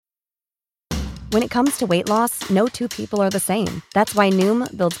When it comes to weight loss, no two people are the same. That's why Noom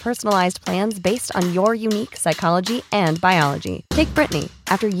builds personalized plans based on your unique psychology and biology. Take Brittany.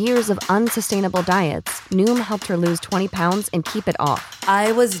 After years of unsustainable diets, Noom helped her lose 20 pounds and keep it off.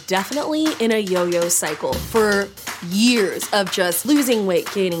 I was definitely in a yo-yo cycle for years of just losing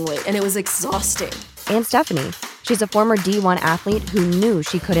weight, gaining weight, and it was exhausting. And Stephanie. She's a former D1 athlete who knew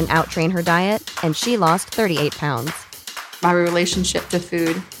she couldn't out-train her diet, and she lost 38 pounds. My relationship to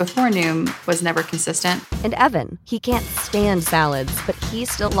food before Noom was never consistent. And Evan, he can't stand salads, but he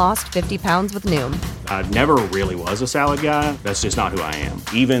still lost 50 pounds with Noom. I never really was a salad guy. That's just not who I am.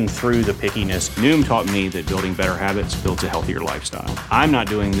 Even through the pickiness, Noom taught me that building better habits builds a healthier lifestyle. I'm not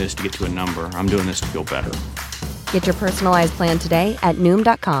doing this to get to a number. I'm doing this to feel better. Get your personalized plan today at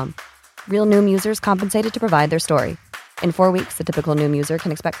Noom.com. Real Noom users compensated to provide their story. In 4 weeks, the typical Noom user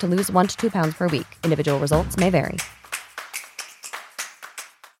can expect to lose 1 to 2 pounds per week. Individual results may vary.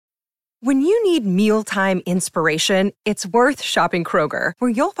 When you need mealtime inspiration, it's worth shopping Kroger, where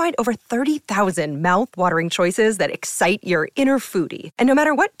you'll find over 30,000 mouth-watering choices that excite your inner foodie. And no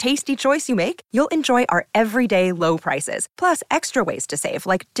matter what tasty choice you make, you'll enjoy our everyday low prices, plus extra ways to save,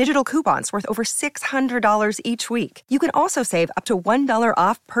 like digital coupons worth over $600 each week. You can also save up to $1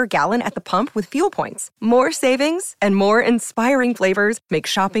 off per gallon at the pump with fuel points. More savings and more inspiring flavors make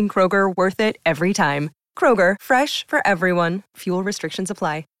shopping Kroger worth it every time. Kroger, fresh for everyone. Fuel restrictions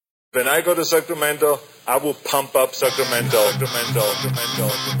apply. When I go to Sacramento, I will pump up Sacramento.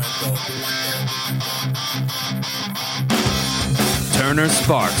 Turner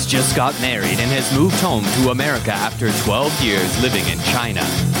Sparks just got married and has moved home to America after 12 years living in China.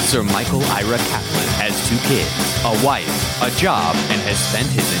 Sir Michael Ira Kaplan has 2 kids, a wife, a job, and has spent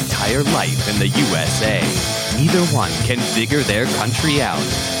his entire life in the USA. Neither one can figure their country out.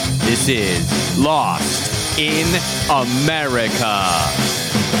 This is Lost in America.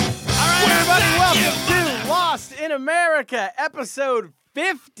 Everybody, welcome to Lost in America, episode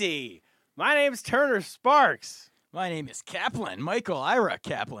 50. My name's Turner Sparks. My name is Kaplan, Michael Ira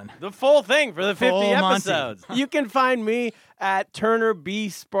Kaplan. The full thing for the 50 Full episodes. You can find me at Turner B.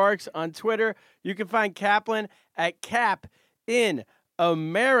 Sparks on Twitter. You can find Kaplan at Cap in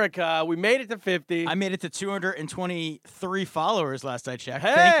America. We made it to 50. I made it to 223 followers last I checked.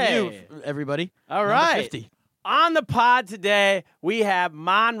 Hey. Thank you, everybody. All Number right. 50. On the pod today, we have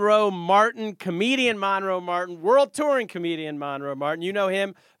Monroe Martin, comedian Monroe Martin, world touring comedian Monroe Martin. You know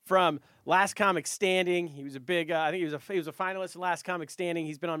him from Last Comic Standing. He was a big, I think he was a finalist in Last Comic Standing.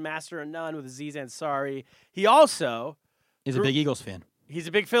 He's been on Master of None with Aziz Ansari. He also is a big Eagles fan. He's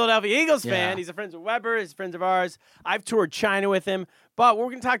a big Philadelphia Eagles fan. Yeah. He's a friend of Weber. He's friends of ours. I've toured China with him. But we're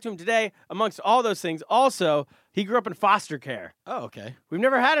going to talk to him today, amongst all those things. Also, he grew up in foster care. Oh, okay. We've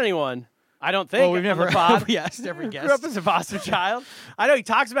never had anyone. I don't think. Well, we've never pod. we asked every guest. Grew up as a foster child. I know he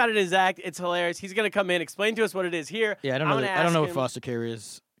talks about it in his act. It's hilarious. He's going to come in, explain to us what it is here. Yeah, I don't know what foster care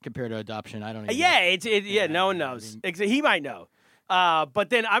is compared to adoption. I don't even know. No one knows. He might know.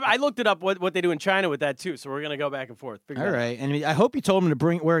 But then I looked it up what they do in China with that too. So we're going to go back and forth. All right. And I hope you told him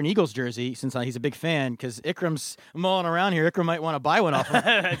to wear an Eagles jersey since he's a big fan, because Ikram's mulling around here. Ikram might want to buy one off him.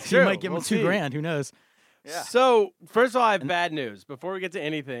 That's true. He might give him $2,000. Who knows? Yeah. So, first of all, I have bad news. Before we get to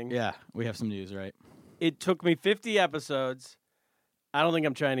anything. Yeah, we have some news, right? It took me 50 episodes. I don't think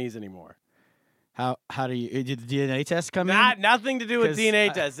I'm Chinese anymore. How do you did the DNA test come in? Nothing to do with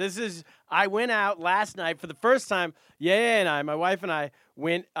DNA test. I went out last night for the first time. My wife and I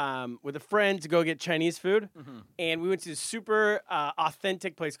went with a friend to go get Chinese food, and we went to this super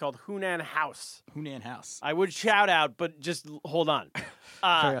authentic place called Hunan House. Hunan House. I would shout out, but just hold on.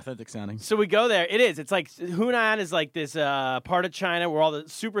 Very authentic sounding. So we go there. It is. It's like Hunan is like this part of China where all the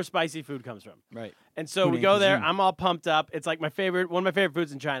super spicy food comes from. Right. And so we go there. I'm all pumped up. It's like one of my favorite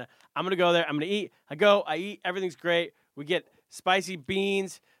foods in China. I'm going to go there. I'm going to eat. I eat. Everything's great. We get spicy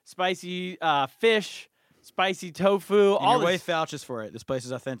beans, spicy fish, spicy tofu. And your wife vouches for it. This place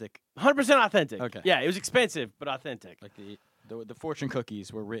is authentic. 100% authentic. Okay. Yeah, it was expensive, but authentic. Like the fortune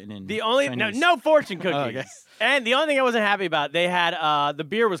cookies were written in no fortune cookies. Oh, okay. And the only thing I wasn't happy about, they had the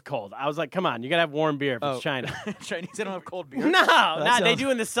beer was cold. I was like, come on, you gotta have warm beer if it's China. Chinese, they don't have cold beer. They do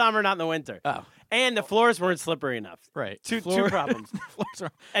in the summer, not in the winter. Oh. And the floors weren't slippery enough. Right. Two problems. Floors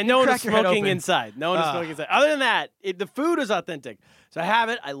and no one was your head smoking open. inside. No one was smoking inside. Other than that, the food is authentic. So I have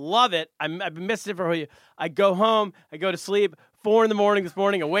it. I love it. I've been missing it for a whole year. I go home. I go to sleep. 4 a.m. this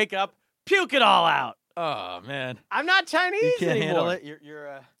morning. I wake up. Puke it all out. Oh, man. I'm not Chinese You can't anymore. handle it?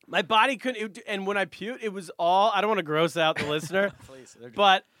 You're My body couldn't. And when I puked, it was all. I don't want to gross out the listener. Please.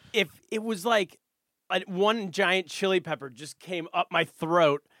 But if it was like one giant chili pepper just came up my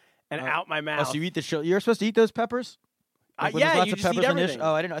throat and out my mouth. Oh, so you eat the chili? You're supposed to eat those peppers? Like, Yeah, lots you of just eat peppers in dish? everything.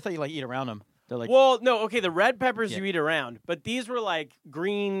 Oh, I didn't know. I thought you eat around them. They're like, well, no, okay, the red peppers Yeah. you eat around, but these were like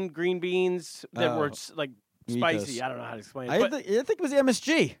green beans that were like You eat spicy. those. I don't know how to explain it. I But, think it was the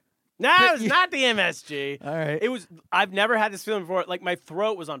MSG. no, it was not the MSG. All right. It was. I've never had this feeling before. Like my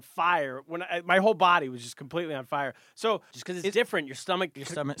throat was on fire my whole body was just completely on fire. So just because it's different, your stomach.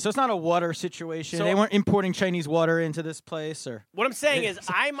 So it's not a water situation. So- they weren't importing Chinese water into this place, or What I'm saying is,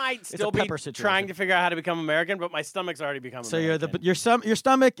 I might a still be pepper situation. trying to figure out how to become American, but my stomach's already become so American. your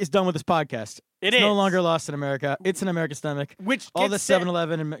stomach is done with this podcast. It it's no is. longer lost in America. It's an American stomach. Which all the gets sick.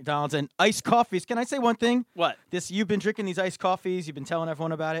 7-Eleven and McDonald's and iced coffees. Can I say one thing? What? You've been drinking these iced coffees. You've been telling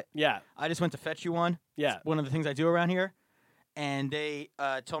everyone about it. Yeah. I just went to fetch you one. Yeah. It's one of the things I do around here, and they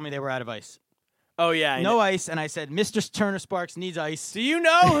told me they were out of ice. Oh yeah. I No know. ice, and I said, Mr. Turner Sparks needs ice. Do you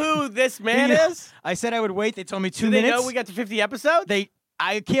know who this man You know- is? I said I would wait. They told me 2 Do they minutes. know we got to 50 episodes?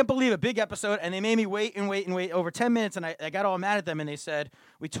 I can't believe a big episode, and they made me wait and wait and wait over 10 minutes, and I got all mad at them, and they said,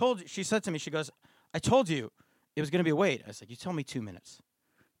 "We told you." She said to me, she goes, "I told you it was going to be a wait." I was like, "You told me 2 minutes."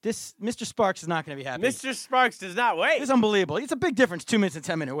 This Mr. Sparks is not going to be happy. Mr. Sparks does not wait. It's unbelievable. It's a big difference, 2 minutes and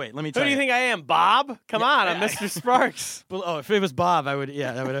 10-minute wait. Let me Who tell do you. you think I am, Bob? Come on, I'm Mr. Sparks. Well, oh, if it was Bob, I would.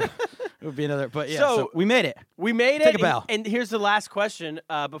 Yeah, that would. It would be another. But yeah, So- so we made it. We made Take it. a bow. And here's the last question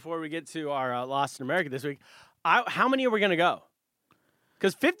before we get to our Lost in America this week. How many are we going to go?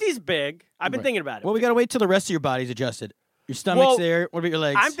 Because 50's big. I've been Right. thinking about it. Well, we got to wait till the rest of your body's adjusted. Your stomach's Well, there. What about your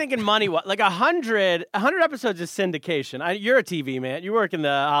legs? I'm thinking money. Like 100 episodes is syndication. You're a TV man. You work in the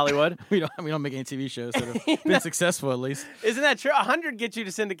Hollywood. we don't make any TV shows that have been successful at least. Isn't that true? 100 gets you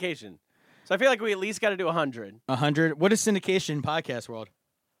to syndication. So I feel like we at least got to do 100. 100. What is syndication podcast world?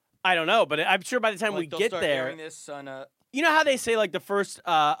 I don't know, but I'm sure by the time we They'll get start there, airing this on you know how they say like the first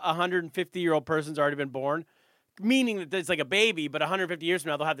 150-year-old person's already been born, meaning that it's like a baby, but 150 years from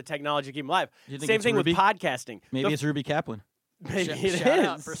now they'll have the technology to keep them alive. You think Same it's thing Ruby? with podcasting. Maybe it's Ruby Kaplan. Maybe it Shout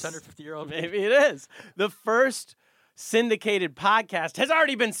out is. for 150-year-old. Maybe it is. The first syndicated podcast has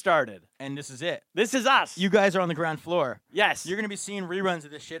already been started. And this is it. This is us. You guys are on the ground floor. Yes. You're going to be seeing reruns of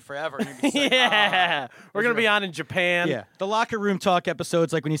this shit forever. And you're gonna be like, yeah. We're going to be on in Japan. Yeah. The locker room talk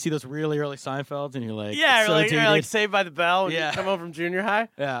episodes, like when you see those really early Seinfelds and you're like, Yeah, it's so or like dated. Saved by the Bell when Yeah. you come home from junior high.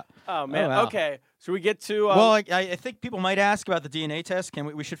 Yeah. Oh, man. wow. Okay. So we get to... Well, I think people might ask about the DNA test.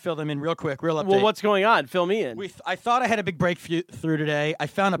 We should fill them in real quick, real update. well, what's going on? Fill me in. I thought I had a big breakthrough today. I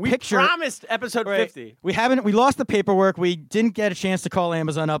found a We picture. promised episode Right. 50. We haven't. We lost the paperwork. We didn't get a chance to call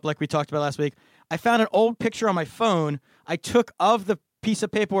Amazon up like we talked about last week. I found an old picture on my phone I took of the piece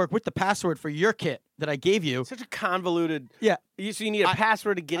of paperwork with the password for your kit that I gave you. Such a convoluted... Yeah. So you need a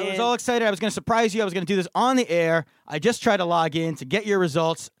password to get I in. was all excited. I was going to surprise you. I was going to do this on the air. I just tried to log in to get your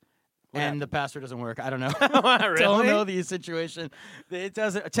results, and the password doesn't work. I don't know. Really? Don't know the situation. It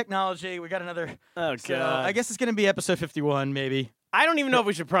doesn't. Technology. We got another. Oh, So God. I guess it's going to be episode 51, maybe. I don't even know if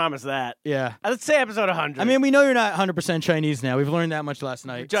we should promise that. Yeah. Let's say episode 100. I mean, we know you're not 100% Chinese now. We've learned that much last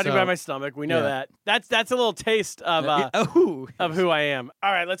night. Judging so- by my stomach, we know Yeah. that. That's a little taste of of who I am.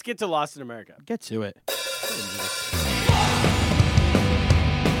 All right, let's get to Lost in America. Get to it.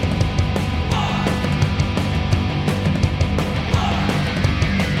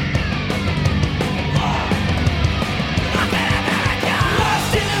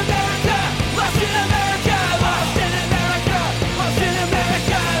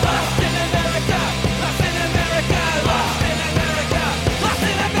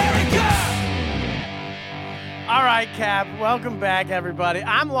 All right, Cap. Welcome back, everybody.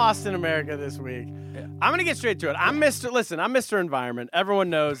 I'm Lost in America this week. I'm gonna get straight to it. I'm Mr. Environment. Everyone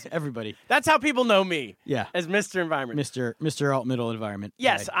knows. Everybody. That's how people know me. Yeah. As Mr. Environment. Mr. Alt Middle Environment.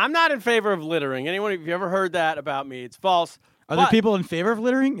 Yes, guy. I'm not in favor of littering. Anyone, if you ever heard that about me, it's false. Are there But- people in favor of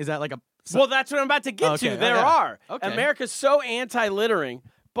littering? Is that like a. Well, that's what I'm about to get Okay, to. There okay. are. Okay. America's so anti-littering,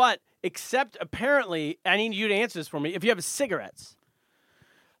 but except apparently, I need you to answer this for me. If you have cigarettes,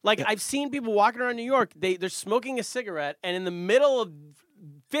 like I've seen people walking around New York, they're smoking a cigarette, and in the middle of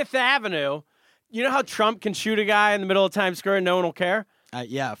Fifth Avenue, you know how Trump can shoot a guy in the middle of Times Square and no one will care?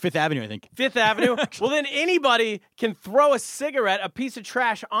 Yeah, Fifth Avenue, I think. Fifth Avenue. Well, then anybody can throw a cigarette, a piece of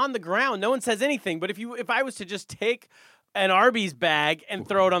trash on the ground. No one says anything. But if I was to just take an Arby's bag and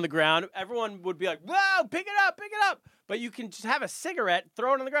throw it on the ground, everyone would be like, "Whoa, pick it up, pick it up!" But you can just have a cigarette,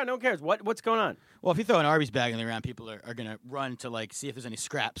 throw it on the ground. No one cares. What's going on? Well, if you throw an Arby's bag on the ground, people are going to run to like see if there's any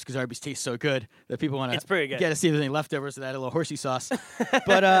scraps because Arby's tastes so good that people want It's pretty good. get to see if there's any leftovers of that, a little horsey sauce.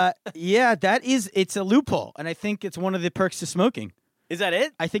 But yeah, it's a loophole, and I think it's one of the perks to smoking. Is that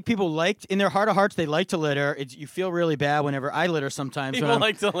it? I think people liked, in their heart of hearts, they like to litter. You feel really bad whenever I litter sometimes. People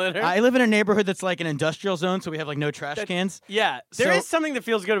like to litter? I live in a neighborhood that's like an industrial zone, so we have like no trash cans. Yeah, there So- is something that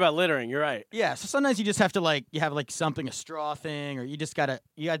feels good about littering. You're right. Yeah, so sometimes you just have to you have something, a straw thing, or you gotta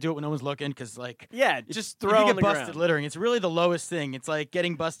do it when no one's looking, because Yeah, just throw if you on get the busted ground. littering. It's really the lowest thing. It's like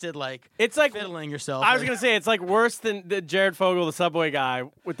getting busted It's like fiddling yourself. I was gonna say it's like worse than the Jared Fogle, the Subway guy,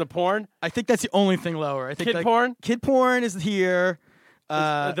 with the porn. I think that's the only thing lower. I think Kid porn? Kid porn is here.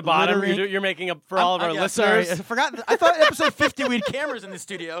 At the bottom, littering. you're making up for all of our yeah, listeners. Sorry, I forgot. I thought episode 50 we had cameras in the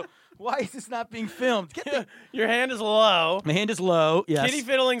studio. Why is this not being filmed? Your hand is low. My hand is low. Yes. Kitty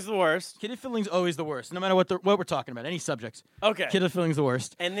fiddling's the worst. Kitty fiddling's always the worst, no matter what we're talking about. Any subjects. Okay. Kitty fiddling's the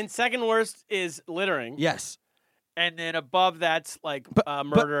worst. And then second worst is littering. Yes. And then above that's like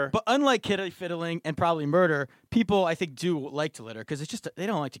murder. But unlike kitty fiddling and probably murder, people I think do like to litter because it's just they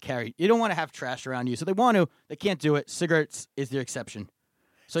don't like to carry. You don't want to have trash around you, so they want to. They can't do it. Cigarettes is the exception.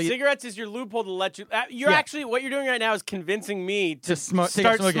 So cigarettes is your loophole to let you. You're actually what you're doing right now is convincing me to start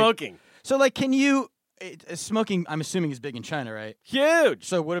smoking. So can you? Smoking, I'm assuming, is big in China, right? Huge.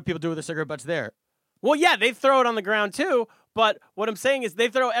 So what do people do with the cigarette butts there? Well, yeah, they throw it on the ground too. But what I'm saying is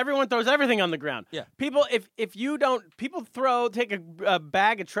everyone throws everything on the ground. Yeah. People, if you don't, people take a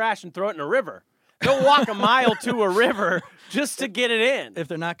bag of trash and throw it in a river. They'll walk a mile to a river just to get it in. If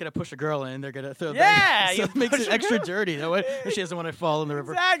they're not going to push a girl in, they're going to throw Yeah, so it makes it extra dirty. That way, she doesn't want to fall in the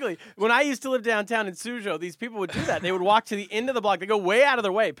river. Exactly. When I used to live downtown in Suzhou, these people would do that. They would walk to the end of the block. They go way out of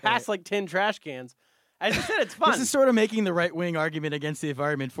their way, past like 10 trash cans. As you said, it's fun. This is sort of making the right-wing argument against the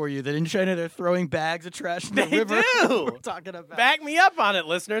environment for you, that in China they're throwing bags of trash in the river. They do. We're talking about. Back me up on it,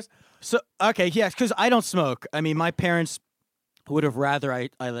 listeners. So, okay, yes, because I don't smoke. I mean, my parents would have rather I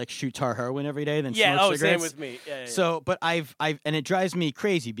shoot tar heroin every day than smoke cigarettes. Same with me. Yeah. So, but I've and it drives me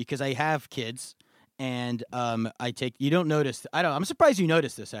crazy because I have kids, and you don't notice. I'm surprised you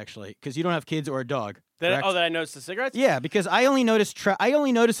noticed this actually, because you don't have kids or a dog. That I noticed the cigarettes? Yeah, because I only notice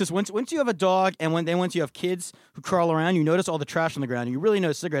this once you have a dog, and once you have kids who crawl around, you notice all the trash on the ground, and you really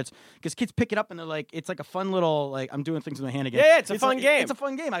notice cigarettes because kids pick it up and they're like, it's like a fun little I'm doing things with my hand again. Yeah, it's a fun game. It's a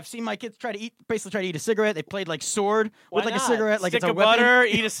fun game. I've seen my kids try to eat a cigarette. They played like sword with Why like not? a cigarette, like Stick it's a of weapon. butter,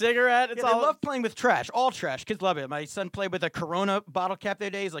 eat a cigarette. It's They all love playing with trash. All trash. Kids love it. My son played with a Corona bottle cap the other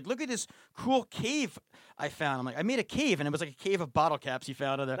day. He's like, look at this cool cave I found. I'm like, I made a cave, and it was like a cave of bottle caps he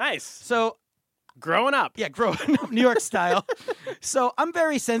found on there. Nice. So. Growing up. Yeah, growing up, New York style. So I'm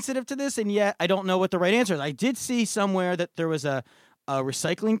very sensitive to this, and yet I don't know what the right answer is. I did see somewhere that there was a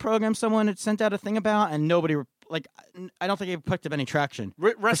recycling program someone had sent out a thing about, and nobody, I don't think it picked up any traction.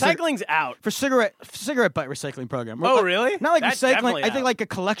 Recycling's out. For cigarette butt recycling program. Oh, really? Not like That's recycling. definitely I think out. like a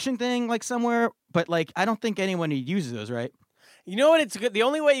collection thing, like somewhere, but I don't think anyone uses those, right? You know what? It's good. The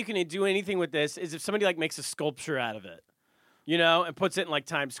only way you can do anything with this is if somebody makes a sculpture out of it, and puts it in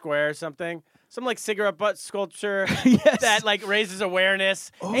Times Square or something. Some cigarette butt sculpture that raises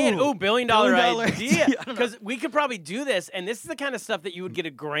awareness. And billion-dollar idea. Because we could probably do this, and this is the kind of stuff that you would get a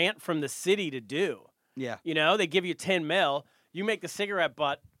grant from the city to do. Yeah. They give you $10 million. You make the cigarette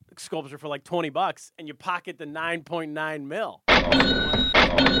butt sculpture for $20, and you pocket the $9.9 million.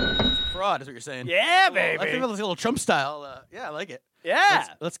 Fraud is what you're saying. Yeah, baby. I think it's a little Trump style. Yeah, I like it. Yeah.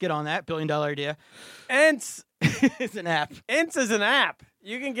 Let's get on that billion-dollar idea. Ents. It's an app. Ents is an app.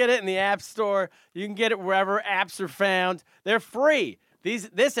 You can get it in the App Store. You can get it wherever apps are found. They're free.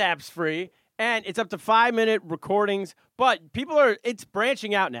 This app's free, and it's up to 5-minute recordings. But it's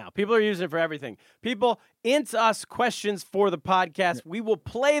branching out now. People are using it for everything. People int us questions for the podcast. We will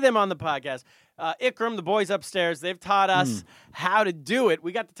play them on the podcast. Ikram, the boys upstairs, they've taught us how to do it.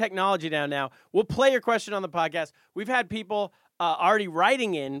 We got the technology down now. We'll play your question on the podcast. We've had people already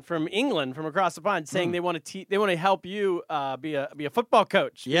writing in from England, from across the pond, saying they want to help you be a football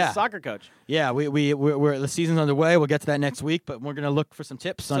coach, be a soccer coach. Yeah, we're the season's underway. We'll get to that next week, but we're gonna look for some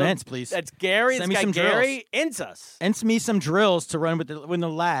tips on Ents, please. That's Gary. Send me some Gary Ents us. Ents me some drills to run with the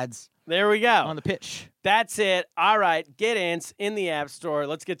lads. There we go on the pitch. That's it. All right, get Ents in the App Store.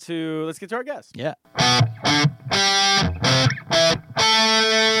 Let's get to our guest. Yeah.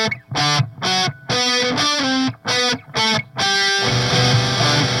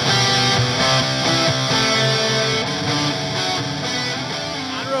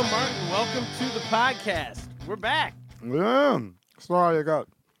 Martin, welcome to the podcast. We're back. Yeah. Sorry, I got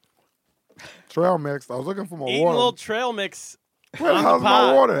trail mix. I was looking for my Eating water. a little trail mix. Wait, how's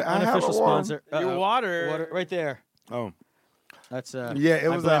my water? I have Unofficial a water. sponsor. Your water right there. Oh. That's Yeah, it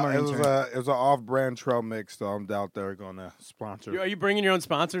my was glamour it was intern. it was an off-brand trail mix, so I'm out there gonna sponsor. Are you bringing your own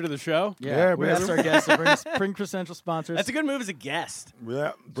sponsor to the show? Yeah, we man. asked our guests to bring potential sponsors. That's a good move as a guest.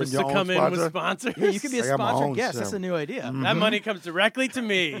 Yeah, bring Just your to own come in sponsor. with sponsors. Yeah, you could be a I got my sponsored own guest. That's show. a new idea. That money comes directly to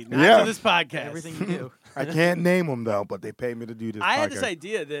me, not Yeah. to this podcast. Everything you do. I can't name them though, but they pay me to do this. I had podcast. this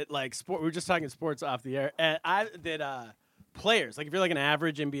idea that like sport. We were just talking sports off the air, and players, like if you're like an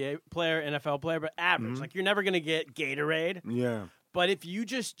average NBA player, NFL player, but average, like you're never gonna get Gatorade. Yeah. But if you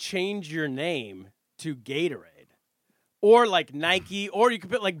just change your name to Gatorade, or like Nike, or you could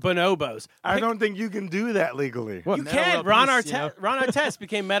put like Bonobos. I don't think you can do that legally. You Meta can. World Ron Peace, you know? Artest. Ron Artest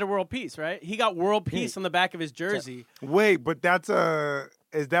became Meta World Peace, right? He got World Peace on the back of his jersey. Wait, but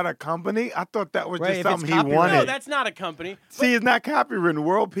is that a company? I thought that was Right, just if it's something he copyrighted. wanted. No, that's not a company. See, it's not copywritten.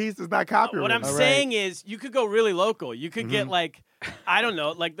 World Peace is not copywritten. What I'm saying is, you could go really local. You could get like, I don't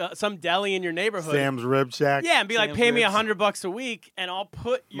know, like some deli in your neighborhood. Sam's Rib Shack. Yeah, and be like, Sam's pay me Ribs. $100 a week, and I'll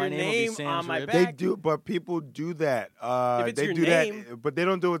put your My name will be name Sam's on my Ribs. They back. do, but people do that. If it's they your do name. that, but they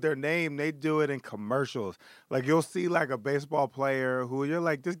don't do it with their name. They do it in commercials. Like you'll see like a baseball player who you're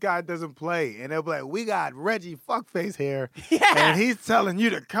like, this guy doesn't play, and they'll be like, we got Reggie Fuckface here, and he's telling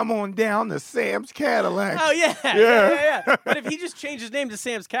you to come on down to Sam's Cadillac. Oh yeah. Yeah. But if he just changed his name to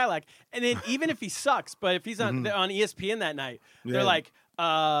Sam's Cadillac, and then even if he sucks, but if he's on ESPN that night, Yeah. they're like,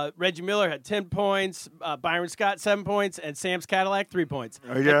 Reggie Miller had 10 points, Byron Scott 7 points, and Sam's Cadillac 3 points.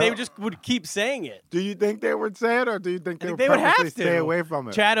 Like, Yeah. they just would keep saying it. Do you think they would say it, or do you think I they think would they would purposely have to stay away from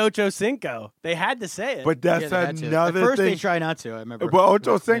it? Chad Ochocinco. They had to say it. But that's Yeah, they had to. another At first, thing. they try not to. I remember. But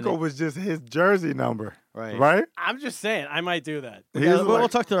Ocho Cinco was just his jersey number, Right. right? I'm just saying, I might do that. He's Yeah, we'll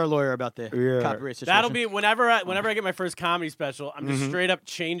like- talk to our lawyer about the Yeah. copyright situation. That'll be whenever I get my first comedy special. I'm just straight up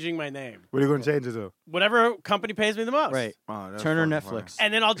changing my name. What are you going to change it to? Whatever company pays me the most. right. Oh, that's Turner fucking Netflix.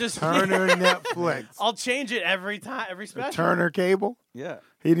 And then I'll just Turner Netflix. I'll change it every time, every special. Turner Cable. Yeah.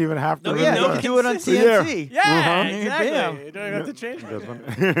 He didn't even have to. No, Yeah, no you one can do it on can TNT. Yeah, Bam. exactly. You don't have to change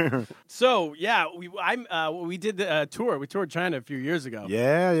it. So yeah, we did the tour. We toured China a few years ago.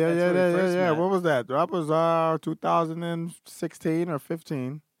 Yeah. where we first met. What was that? That was 2016 or 15.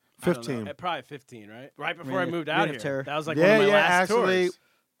 I don't know. 15. Probably 15, right? Right before Reign I moved of out here. Terror. That was like Yeah, one of my yeah. last Actually, tours.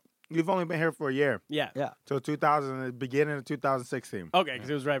 you've only been here for a year. Yeah. Yeah. So 2000, beginning of 2016. Okay, because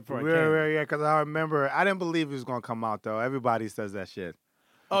it was right before I came. Yeah, because I remember, I didn't believe he was going to come out, though. Everybody says that shit.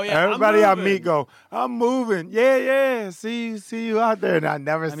 Oh yeah. Everybody I I'm moving. meet go, I'm moving. Yeah. See you out there. And I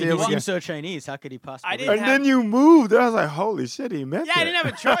never I see mean, him he again. seems so Chinese. How could he possibly? I didn't And then you moved. I was like, holy shit, he meant Yeah, that. I didn't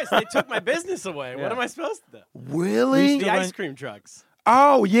have a choice. They took my business away. What Yeah. am I supposed to do? Really? The ice cream trucks.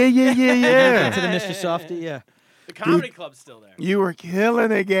 Oh, yeah. to the Mr. Softy. Yeah. The comedy club's still there. You were killing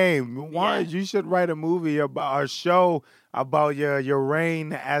the game. Why? Yeah. You should write a movie about a show about your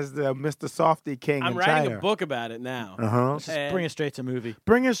reign as the Mr. Softy King I'm in writing China. a book about it now. Uh-huh. Just And- bring it straight to movie.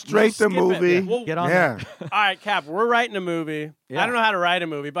 Bring it straight to Skip it. movie. Yeah, we'll- Get on Yeah. that. All right, Cap, we're writing a movie. Yeah. I don't know how to write a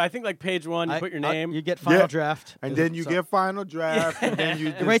movie, but I think like page one, you put your name. You get final Yeah. draft. And then you get final draft, and then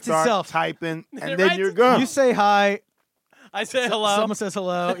you just writes start itself. typing, It and then writes you're itself. good. You say hi. I say hello. Someone says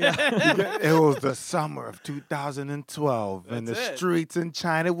hello. Yeah. It was the summer of 2012, and the That's it. streets in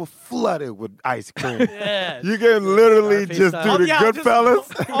China were flooded with ice cream. Yeah. You can literally Scarface just style. do the I'll just-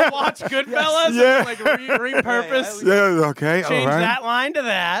 Goodfellas. I'll watch Goodfellas. Yeah. And, like repurpose. Yeah, okay, all Change right. that line to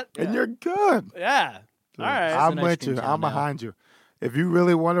that. And you're good. Yeah. All right. I'm an ice with cream you. town I'm now. behind you. If you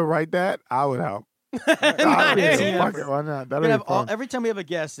really want to write that, I would help. Nice. Fuck it, why not? That'll We be have fun. every time we have a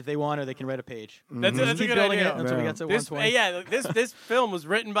guest, if they want to, they can write a page. That's Mm-hmm. a Keep good building idea. it until we get to This, 120. yeah, this film was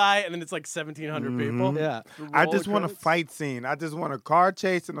written by, and then it's like 1,700 people. Yeah. I Roll just the want a credits. fight scene. I just want a car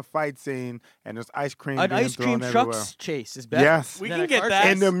chase and a fight scene, and there's ice cream. An being ice cream thrown trucks everywhere. chase is better. Yes. We than can a get car that.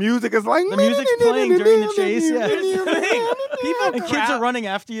 chase. And the music is like The music's playing during the chase, yeah. Here's the thing. And kids are running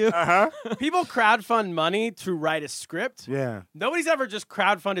after you. People crowdfund money to write a script. Yeah. Nobody's ever just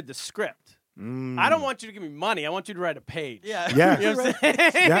crowdfunded the script. I don't want you to give me money. I want you to write a page. Yeah. Yeah. You know what I'm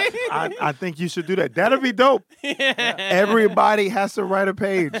saying? Yeah, I think you should do that. That'll be dope. Everybody has to write a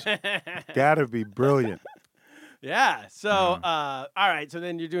page. That'll be brilliant. Yeah. So, all right. So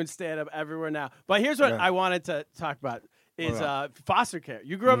then you're doing stand up everywhere now. But here's what Yeah. I wanted to talk about is All foster care.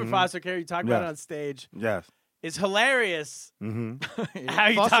 You grew up in foster care. You talk about it Yes. on stage. Yes. It's hilarious Mm-hmm. how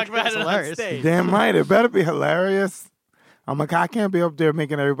you Foster talk care about is it on hilarious. stage. Damn right. It better be hilarious. I'm like, I can't be up there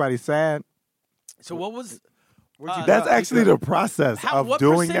making everybody sad. So what was? That's actually the process How- of what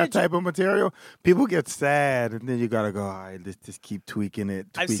doing that percentage- type of material. People get sad, and then you gotta go. All right, let's just keep tweaking it.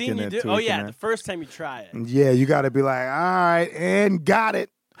 I've tweaking seen you it, do. Oh tweaking yeah, it. the first time you try it. Yeah, you got to be like, all right, and got it.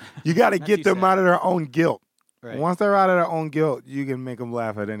 You got to Not get too them sad. out of their own guilt. Right. Once they're out of their own guilt, you can make them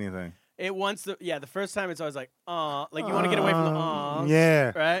laugh at anything. It wants the first time it's always like, like you want to get away from the awes.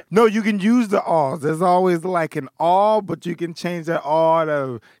 Yeah. Right? No, you can use the awes. There's always like an awe, but you can change that awe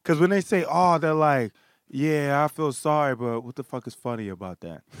to, because when they say awe, they're like, yeah, I feel sorry, but what the fuck is funny about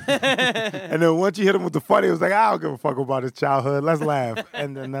that? And then once you hit them with the funny, it was like, I don't give a fuck about his childhood. Let's laugh.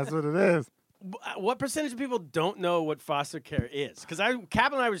 And then that's what it is. What percentage of people don't know what foster care is? Because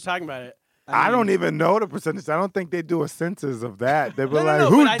Cap and I were just talking about it. I don't even know the percentage. I don't think they do a census of that. They were No,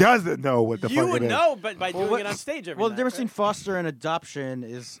 who doesn't know what the fuck it is? You would know, but by doing it on stage every Well, night, the difference right? between foster and adoption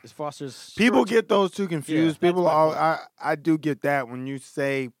is foster's. People get those two confused. Yeah, People, I do get that when you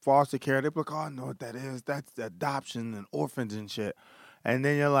say foster care. They're like, oh, I know what that is. That's adoption and orphans and shit. And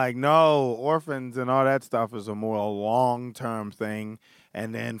then you're like, no, orphans and all that stuff is a more long-term thing.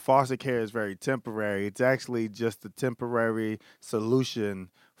 And then foster care is very temporary. It's actually just a temporary solution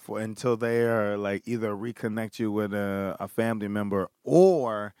for until they are like either reconnect you with a family member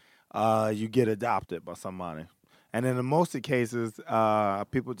or you get adopted by somebody. And in most of the cases,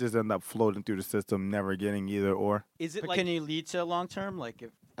 people just end up floating through the system, never getting either or. Is it But like can you lead to long term? Like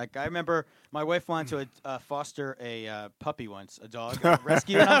I remember my wife wanted to foster a puppy once, a dog, a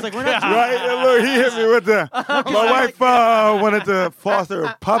rescue, and I was like, we're not doing Right? And look, he hit me with the. My wife wanted to foster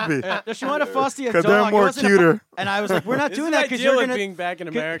a puppy. She wanted to foster a dog. Because they're It more wasn't cuter. and I was like, we're not This doing is that because ideal you're with gonna being back in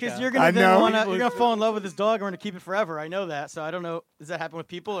America. Because you're I gonna then know. you're gonna fall in love with this dog and we're gonna keep it forever. I know that. So I don't know. Does that happen with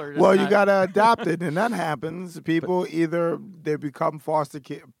people or? Well, not? you got to adopt it, and that happens. People either they become foster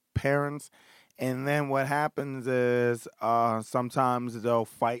parents, and then what happens is sometimes they'll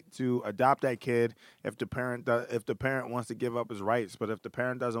fight to adopt that kid if the parent wants to give up his rights. But if the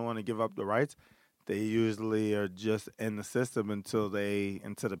parent doesn't want to give up the rights, they usually are just in the system until the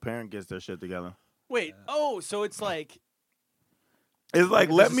parent gets their shit together. wait? So it's like It's like,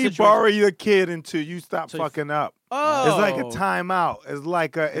 There's let a me situation- borrow your kid until you stop So you- fucking up. oh, It's like a timeout. It's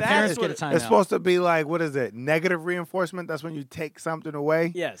like a. It's, Parents what get a it- timeout. it's supposed to be like, what is it? Negative reinforcement. That's when you take something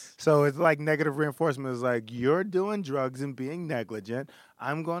away. Yes. So it's like negative reinforcement is like you're doing drugs and being negligent.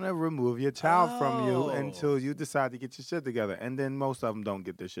 I'm gonna remove your child from you Oh. until you decide to get your shit together. And then most of them don't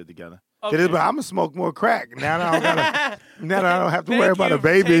get their shit together. Okay. But I'm gonna smoke more crack now. That I don't gotta. Now that I don't have to Thank worry about you a for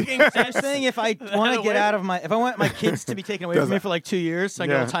baby. taking I'm saying if I want to get out of if I want my kids to be taken away from me for like 2 years, so I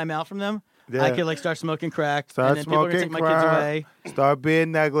get Yeah. a time out from them, Yeah. I could like start smoking crack, Start and then people are gonna smoking take my kids crack. away. Start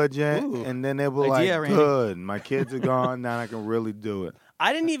being negligent, Ooh. and then they will Idea, like, Randy. good. My kids are gone. Now I can really do it.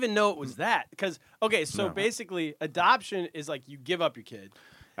 I didn't even know it was that because so No. basically adoption is like you give up your kid.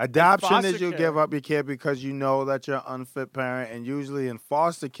 Adoption foster is you care- give up your kid because you know that you're an unfit parent, and usually in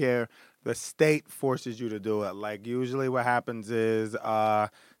foster care, the state forces you to do it. Like usually what happens is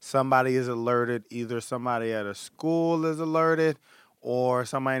somebody is alerted, either somebody at a school is alerted or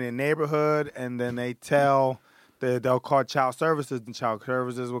somebody in the neighborhood, and then they'll call child services, and child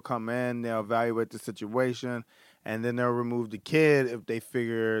services will come in, they'll evaluate the situation, and then they'll remove the kid if they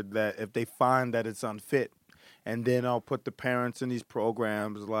find that it's unfit. And then I'll put the parents in these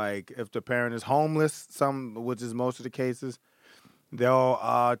programs. Like if the parent is homeless, which is most of the cases,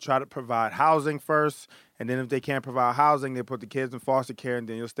 they'll try to provide housing first. And then if they can't provide housing, they put the kids in foster care, and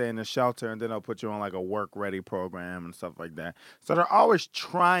then you'll stay in the shelter, and then they'll put you on like a work-ready program and stuff like that. So they're always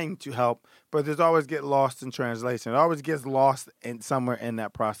trying to help, but there's always get lost in translation. It always gets lost somewhere in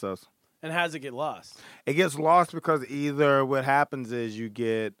that process. And how does it get lost? It gets lost because either what happens is you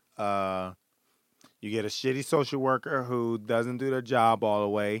get a shitty social worker who doesn't do their job all the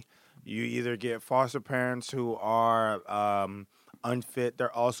way. You either get foster parents who are unfit.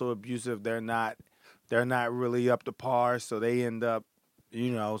 They're also abusive. They're not really up to par, so they end up,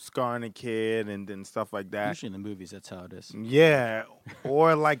 scarring a kid and then stuff like that. Usually in the movies, that's how it is. Yeah,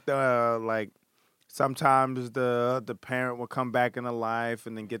 or sometimes the parent will come back into life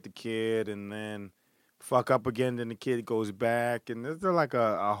and then get the kid and then fuck up again, then the kid goes back, and there's like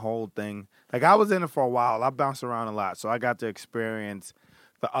a whole thing. Like I was in it for a while. I bounced around a lot, so I got to experience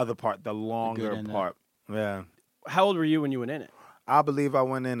the other part, the longer end part. Yeah. How old were you when you went in it? I believe I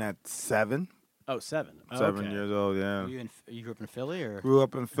went in at 7. Oh, 7. Oh, 7 okay. years old, yeah. You grew up in Philly or? Grew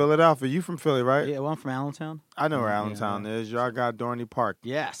up in Philadelphia. You from Philly, right? Yeah, well, I'm from Allentown. I know where Yeah, Allentown yeah. is. Y'all got Dorney Park.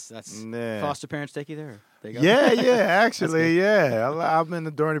 Yes, that's Yeah. foster parents take you there. They go. Yeah, actually, yeah. I've been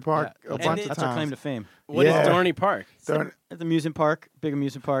to Dorney Park a That's, bunch of that's times. our claim to fame. What is Yeah. Dorney Park? Dorney- It's an amusement park, big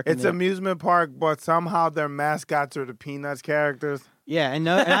amusement park. It's and an amusement park, but somehow their mascots are the Peanuts characters. yeah, and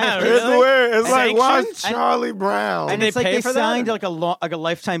I have It's kids, weird. It's like, why is Sanctioned? Charlie Brown? and they it's like pay they for that, signed or- like a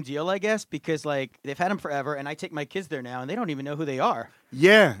lifetime deal, I guess, because like they've had them forever, and I take my kids there now, and they don't even know who they are,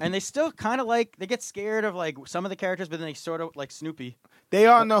 Yeah. and they still kind of like they get scared of like some of the characters, but then they sort of like Snoopy. They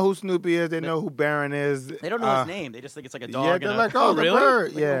all know who Snoopy is. They know who Baron is. They don't know his name. They just think it's like a dog. Yeah, and they're a- like, oh, the really?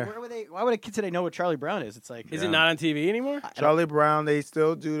 bird. Like, Yeah. why would a kid today know what Charlie Brown is? It's like, Is it not on TV anymore? Charlie Brown, they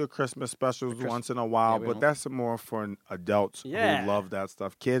still do the Christmas specials once in a while, we but don't- that's more for adults Yeah. who love that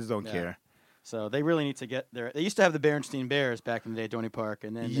stuff. Kids don't Yeah. care. So they really need to get there. They used to have the Berenstein Bears back in the day at Dorney Park,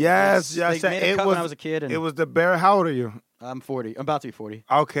 and then Yes, they yes. made a It cut was, when I was a kid. And it was the bear. How old are you? I'm 40. I'm about to be 40.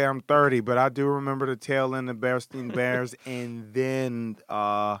 Okay, I'm 30, but I do remember the tail end of Berenstein Bears, and then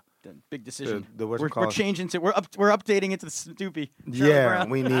Big decision. we're changing to we're updating into the Snoopy. Charlie yeah, Brown.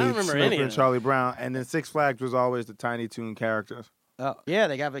 we I don't need remember Snoopy any of and that. Charlie Brown, and then Six Flags was always the Tiny Toon characters. Oh yeah,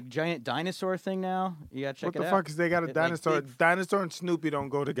 they got a giant dinosaur thing now. You gotta check What it the out. fuck is they got a Like dinosaur? big- Dinosaur and Snoopy don't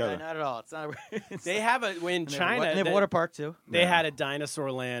go Yeah, together. not at all. It's not. They have a in and they have a China. wa- and they have a water park too. They had a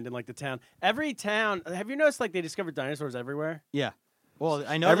dinosaur land in like the town. Every town. Have you noticed like they discovered dinosaurs everywhere? Yeah. Well,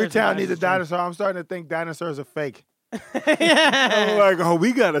 I know Every there's a town needs a dinosaur. dinosaur. I'm starting to think dinosaurs are fake. I'm like, oh,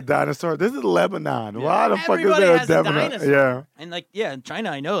 we got a dinosaur. This is Lebanon. Why the fuck is Everybody there a has a dinosaur? dinosaur. Yeah. And like, yeah, in China,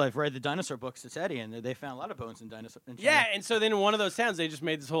 I know I've read the dinosaur books to Teddy, and they found a lot of bones in dinosaur. In China. Yeah, and so then in one of those towns, they just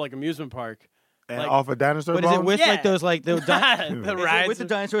made this whole like amusement park. And Like- off a dinosaur But is it bone? with Yeah. like those like the The is it rides with the are-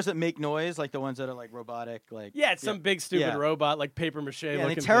 dinosaurs that make noise, like the ones that are like robotic, like Yeah, it's some big stupid Yeah. robot like paper mache. Yeah, and looking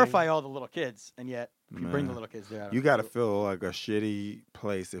they thing. terrify all the little kids, and yet if you bring the Man. little kids there. You got to feel like a shitty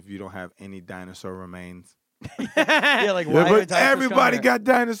place if you don't have any dinosaur remains. yeah, like Yeah, why are but dinosaurs everybody coming got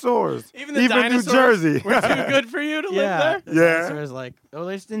dinosaurs. Even the New dinosaurs Jersey. were too good for you to there? Yeah, live the there. Yeah. dinosaurs like oh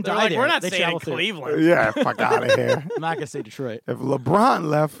they just didn't They're die like, there. we're not They staying in traveled through. Cleveland. Yeah, fuck out of here. I'm not gonna say Detroit. If LeBron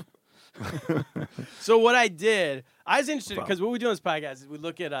left, So what I did, I was interested because what we do on this podcast is we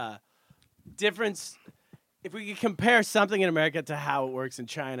look at difference. If we could compare something in America to how it works in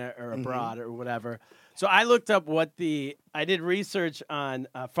China or abroad or whatever. So I looked up I did research on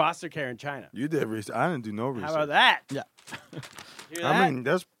foster care in China. you did research. I didn't do no research. How about that? Yeah. Hear I that? mean,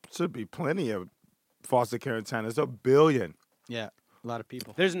 there should be plenty of foster care in China. It's 1 billion. Yeah, a lot of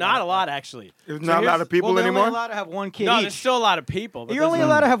people. There's not a lot actually. There's not a lot of people well, they're anymore. only allowed to have one kid No, each. there's still a lot of people. But You're only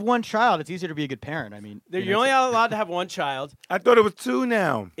allowed to have one child. It's easier to be a good parent. I mean, You're only allowed to have one child. I thought it was 2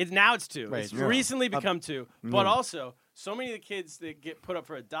 now. Now it's 2. Right, It's yeah. recently become 2. But also, so many of the kids that get put up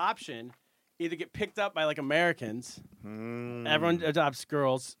for adoption either get picked up by like Americans. Everyone adopts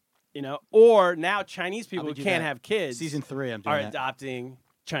girls, or now Chinese people who do can't that. have kids Season 3, I'm doing are that. adopting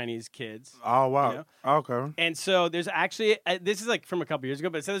Chinese kids. Oh wow. You know? Okay. And so there's actually this is like from a couple years ago,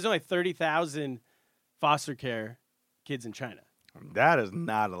 but it said there's only 30,000 foster care kids in China. That is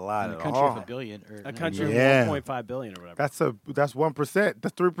not a lot In a at country all. of 1 billion. Or A country Yeah. of 1.5 billion or whatever. That's 1%.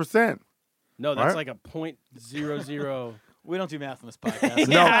 That's 3%. No, that's right. like a 0.00. We don't do math on this podcast.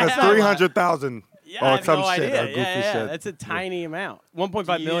 No, I because know. 300,000 Yeah, I or have some no shit idea. or goofy yeah. shit. That's a tiny amount.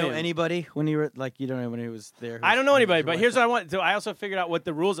 1.5 Do you million. know anybody when you were like you don't know when he was there? I don't know anybody, but here's what I want. So I also figured out what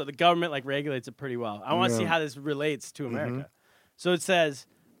the rules are. The government like regulates it pretty well. I want to see Yeah. how this relates to America. Mm-hmm. So it says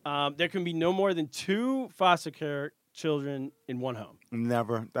there can be no more than 2 foster care children in one home.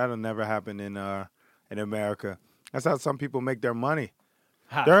 Never. That'll never happen in America. That's how some people make their money.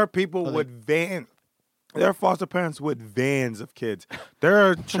 How? There are people with vans. There are foster parents with vans of kids. There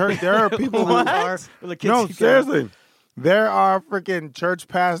are There are people who are. The kids No, keep seriously. There are freaking church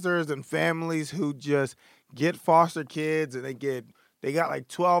pastors and families who just get foster kids, and they got like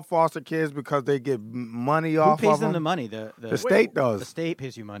 12 foster kids because they get money Who off pays of them them. the money? The state does. The state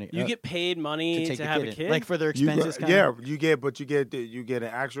pays you money. You get paid money take to the have kid a in. kid? like for their You go- expenses. yeah, you get an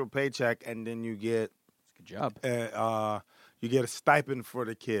actual paycheck, and then you get Good job. you get a stipend for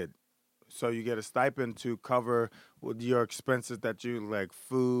the kid. So you get a stipend to cover with your expenses that you like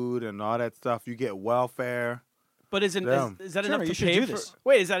food and all that stuff. You get welfare. But is that Damn. is that Sure, enough you to should pay do for? this.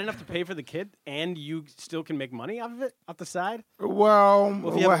 Wait, is that enough to pay for the kid, and you still can make money off of it off the side? Well, if you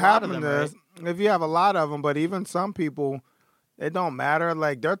have what a lot of happened them, is if you have a lot of them, but even some people, it don't matter.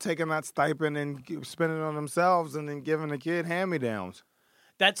 Like they're taking that stipend and spending it on themselves, and then giving the kid hand-me-downs.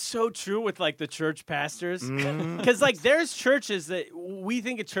 That's so true with like the church pastors, Mm-hmm. because like there's churches that we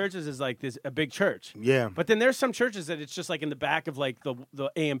think of churches as like a big church, Yeah. but then there's some churches that it's just like in the back of like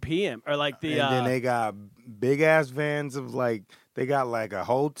the AM/PM or like the And then they got big ass vans of like they got like a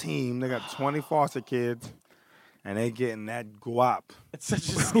whole team. They got 20 foster kids, and they getting that guap. it's such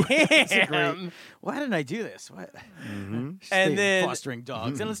a scam. Why didn't I do this? What? Mm-hmm. And then fostering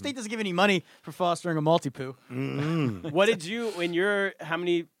dogs, and the state doesn't give any money for fostering a multi-poo. what did you when you're how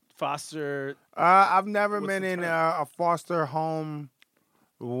many foster? I've never What's been the in term? a foster home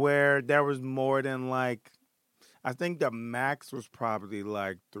where there was more than like, I think the max was probably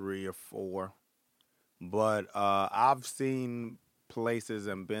like 3 or 4. But I've seen places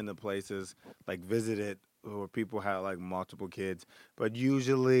and been to places, like visited where people had like multiple kids. But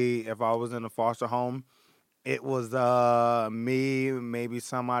usually, if I was in a foster home, it was me, maybe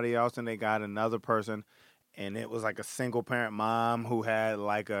somebody else, and they got another person, and it was like a single parent mom who had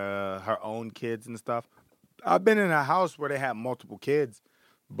like her own kids and stuff. I've been in a house where they had multiple kids,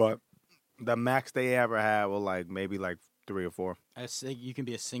 but the max they ever had was like maybe like 3 or 4. I say you can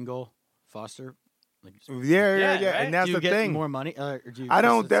be a single foster. Like, Yeah, right? and that's do you the get thing. more money? Or do you, I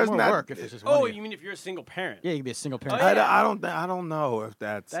don't. It's There's more not. work if it's just one Oh, of you mean if you're a single parent? Yeah, you can be a single parent. Oh, yeah. I don't know if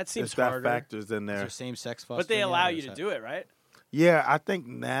That seems if that harder. factors in Is there. there same-sex foster? But they allow you to do it, right? Yeah, I think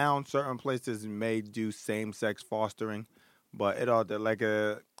now certain places may do same-sex fostering, but it all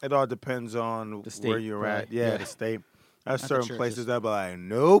depends on The state, where you're at. probably. Yeah, Yeah. the state. There's Not the certain churches. places that be like,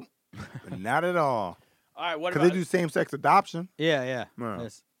 nope, not at all. All right, what Because about they do same-sex adoption. Yeah. Yeah.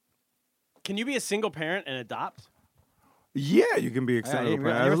 Yes. can you be a single parent and adopt? Yeah, you can be I extended.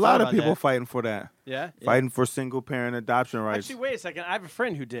 never There's a thought lot of about people that. fighting for that. Yeah. Fighting for single-parent adoption rights. Actually, wait a second. I have a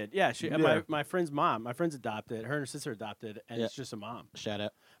friend who did. Yeah, Yeah. my friend's mom. My friend's adopted. Her and her sister adopted, and Yeah. it's just a mom. Shout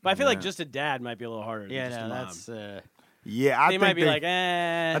out. But I feel like Yeah. just a dad might be a little harder. Yeah, than just no, a mom. that's. Yeah, I They think might be like,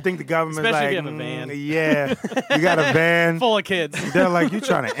 I think the government's Especially if like, you have a van. Yeah, you got a van. full of kids. They're like, you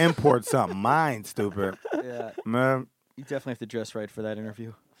trying to import something. Mine, stupid. Yeah. Man. You definitely have to dress right for that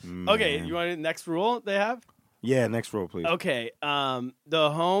interview. Okay, Man. you want the next rule they have? Yeah, next roll, please. Okay,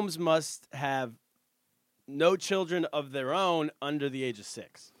 the homes must have no children of their own under the age of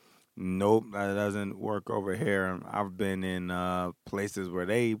 6. Nope, that doesn't work over here. I've been in places where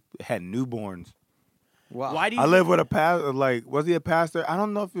they had newborns. Wow. Why do you? I live with a pastor. Like, was he a pastor? I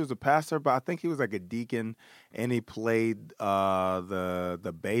don't know if he was a pastor, but I think he was like a deacon, and he played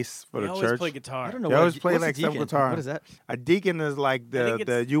the bass for They the always church. play guitar. I don't know. They what always a- play what's a like some deacon? guitar. What is that? A deacon is like I think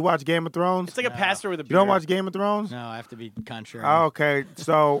it's- you watch Game of Thrones? It's like a pastor with a You beard. don't watch Game of Thrones? No, I have to be contrary. Oh, okay,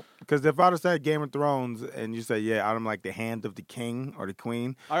 so because if I'd have said Game of Thrones and you say, yeah, I'm like the hand of the king or the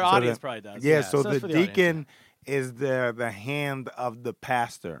queen. Our so audience the- probably does. Yeah, Yeah, so so the it's for the audience, deacon is the hand of the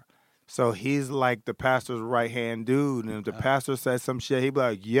pastor. So he's like the pastor's right hand dude, and if the pastor says some shit, he'd be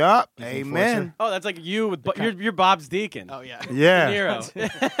like, "Yup, He's amen." enforcer. Oh, that's like you with you're Bob's deacon. Oh yeah. Yeah, Nero.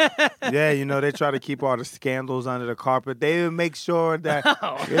 yeah. You know they try to keep all the scandals under the carpet. They would make sure that,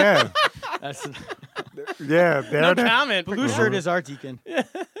 Oh. yeah, That's yeah. They're no the comment. blue shirt is our deacon.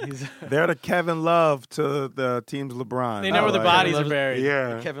 He's they're the Kevin Love to the team's LeBron. They know where the Like, bodies are Loves- buried.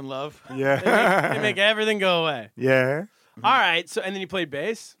 Yeah, Kevin Love. yeah, They make everything go away. yeah. All right. So and then you played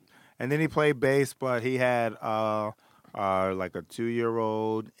bass. And then he played bass, but he had like a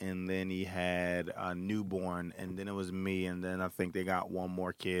 2-year-old, and then he had a newborn, and then it was me, and then I think they got one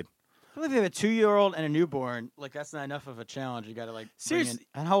more kid. I believe they have a 2-year-old and a newborn. Like that's not enough of a challenge. You got to like. bring in- Seriously.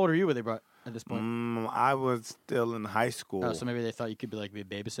 And how old are you when they brought at this point? I was still in high school. Oh, so maybe they thought you could be like be a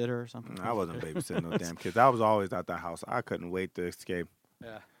babysitter or something. I wasn't babysitting no damn kids. I was always at the house. I couldn't wait to escape.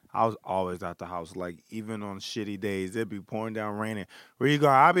 Yeah. I was always at the house. Like, even on shitty days, it'd be pouring down raining. Where you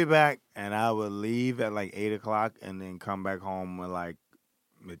going? I'll be back. And I would leave at like 8 o'clock and then come back home at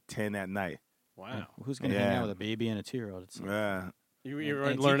 10 at night. Wow. Who's gonna hang Yeah. out with a baby and a 2-year-old? It's Yeah. You were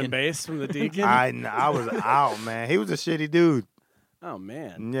And learning deacon. bass from the deacon. I was out, man. He was a shitty dude. Oh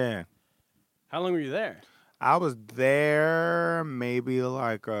man. Yeah. How long were you there? I was there maybe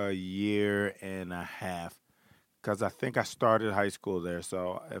like a year and a half because I think I started high school there.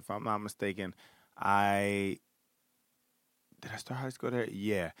 So if I'm not mistaken, did I start high school there?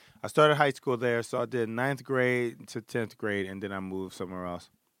 Yeah. I started high school there. So I did 9th grade to 10th grade, and then I moved somewhere else.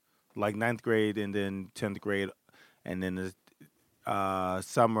 Like 9th grade and then 10th grade, and then the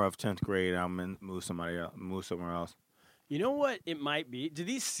summer of 10th grade, I moved somewhere else. You know what it might be? Do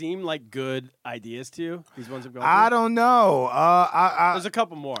these seem like good ideas to you? These ones have gone I through? don't know. There's a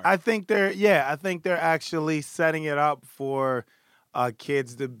couple more. I think they're actually setting it up for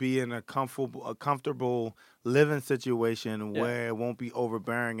kids to be in a comfortable living situation where it won't be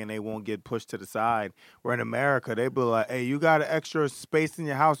overbearing and they won't get pushed to the side. Where in America, they be like, "Hey, you got an extra space in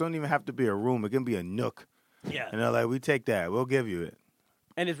your house? Don't even have to be a room. It can be a nook." Yeah. And they're like, "We take that. We'll give you it."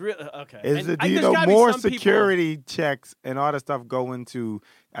 And it's real. Okay. Is And it, do you there's know gotta be more some people- security checks and all that stuff go into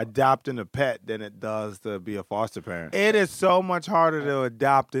adopting a pet than it does to be a foster parent? It is so much harder to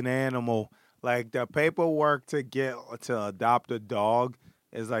adopt an animal. Like, the paperwork to adopt a dog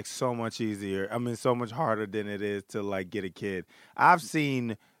is like so much easier. I mean, so much harder than it is to like get a kid. I've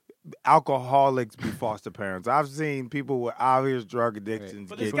seen alcoholics be foster parents. I've seen people with obvious drug addictions.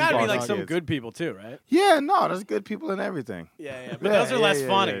 But get there's got to be like foster some kids. good people too, right? Yeah, no, there's good people in everything. Yeah. But those are less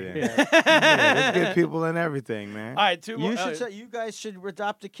funny. Yeah, there's good people in everything, man. All right, two more. You guys should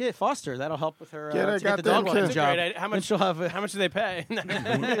adopt a kid, foster. That'll help with her Get her to get the goddamn dog walking kid. job. Great idea. How much? she'll have How much do they pay? you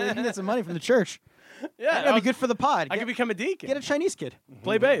can get some money from the church. Yeah, That'd be good for the pod. I could become a deacon. Get a Chinese kid.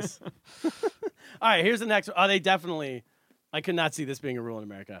 Play bass. All right, here's the next one. Oh, they definitely. I could not see this being a rule in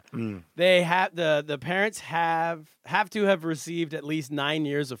America. They have the parents have to have received at least 9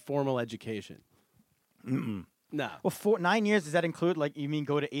 years of formal education. No. Well, 9 years, does that include, like, you mean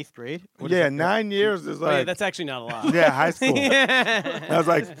go to 8th grade? Yeah, 9 years is Oh, yeah, like that's actually not a lot. yeah, high school. I was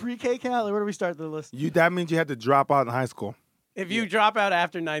like, pre-K count? Where do we start the list? that means you had to drop out in high school. If you drop out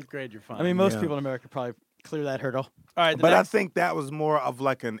after 9th grade, you're fine. I mean, most Yeah. people in America probably clear that hurdle. all right. But I think that was more of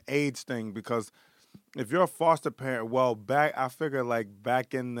like an age thing because if you're a foster parent, well, I figure like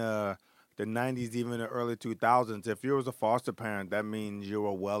back in the 90s, even the early 2000s, if you was a foster parent, that means you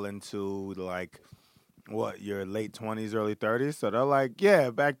were well into like your late 20s, early 30s. So they're like, yeah,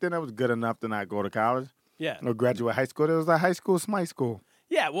 back then it was good enough to not go to college yeah. or graduate high school. It was like high school, smite school.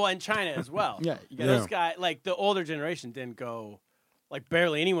 Yeah, well, in China as well. Yeah, Those guys, like the older generation, didn't go. Like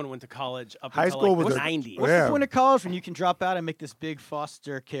barely anyone went to college up High until school like was the a- 90s. What's Yeah. the point of college when you can drop out and make this big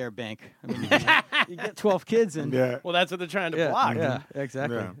foster care bank? I mean, you get 12 kids and Yeah. Well, that's what they're trying to block. Yeah,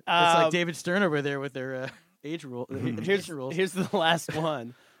 exactly. Yeah. It's like David Stern over there with their age rule. Here's the last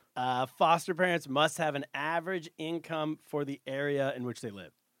one. Foster parents must have an average income for the area in which they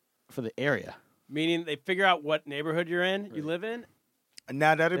live. For the area. Meaning they figure out what neighborhood you're in, you live in.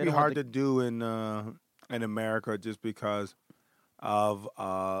 Now that'd They be don't have hard the- to do in America just because of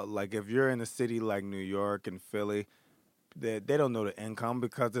like if you're in a city like New York and Philly, they don't know the income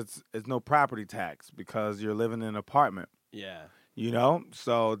because it's no property tax because you're living in an apartment. Yeah. You know,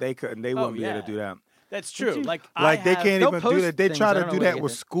 so they wouldn't be able yeah. to do that. That's true. you- Like They can't they'll even do post that. They things. try I to don't know do where they that get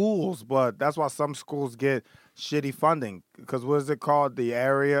with it. schools, but that's why some schools get shitty funding. Because what is it called? The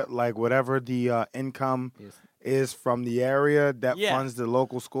area, like whatever the income is from the area that Yeah. funds the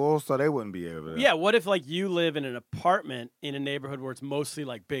local schools, so they wouldn't be able to. Yeah, what if like you live in an apartment in a neighborhood where it's mostly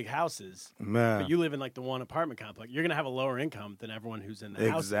like big houses, Man. but you live in like the one apartment complex? You're gonna have a lower income than everyone who's in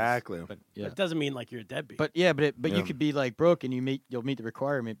the houses. Exactly. But It doesn't mean like you're a deadbeat. But yeah, but Yeah. you could be like broke and you'll meet the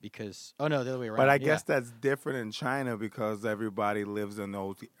requirement because the other way around. But I Yeah. guess that's different in China because everybody lives in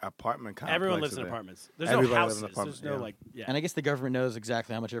those apartment complexes. everyone lives in there. apartments. There's Everybody no lives in houses. apartments, There's no yeah. like yeah. And I guess the government knows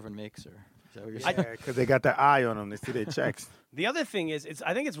exactly how much everyone makes, or is that what you're saying? Yeah, because they got their eye on them. They see their checks. The other thing is,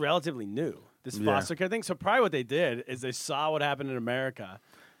 I think it's relatively new, this Yeah. foster care thing. So probably what they did is they saw what happened in America.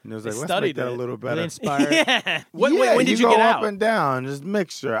 And it was They like, let's studied make that a it. little Were they better. inspired? Yeah. Yeah, when did you go get up out? and down, just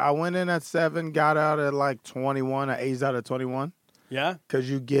mixture. I went in at 7, got out at like 21. I aged out at 21 Yeah. because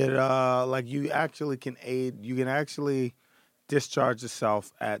you get like you actually can aid. You can actually discharge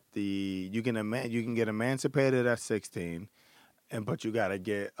yourself at the. You can get emancipated at 16. But you gotta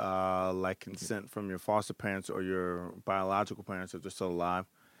get like consent from your foster parents or your biological parents if they're still alive,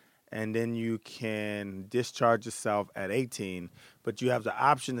 and then you can discharge yourself at 18. But you have the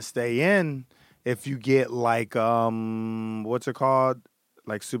option to stay in if you get like what's it called,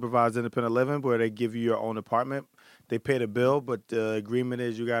 like supervised independent living, where they give you your own apartment. They pay the bill, but the agreement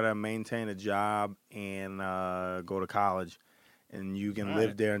is you gotta maintain a job and go to college, and you can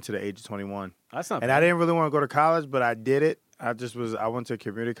live there until the age of 21. That's not. And bad. I didn't really want to go to college, but I did it. I went to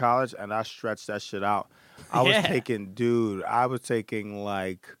community college and I stretched that shit out. I was taking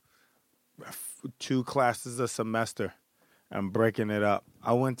like 2 classes a semester and breaking it up.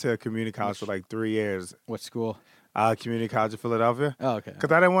 I went to community college for like 3 years. What school? Community College of Philadelphia. Oh, okay.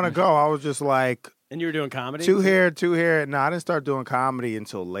 Because I didn't want to go. I was just like, And you were doing comedy? 2 here, 2 here. No, I didn't start doing comedy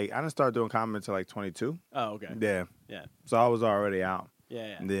until late. I didn't start doing comedy until like 22. Oh, okay. Yeah. Yeah. So I was already out.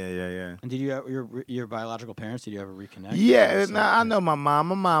 Yeah. Yeah. And did you have your biological parents? Did you ever reconnect? Yeah, I know my mom.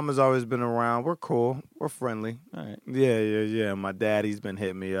 My mom has always been around. We're cool. We're friendly. All right. Yeah. My daddy's been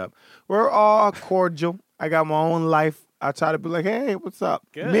hitting me up. We're all cordial. I got my own life. I try to be like, hey, what's up?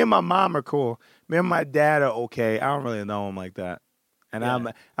 Good. Me and my mom are cool. Me and my dad are okay. I don't really know him like that. And Yeah.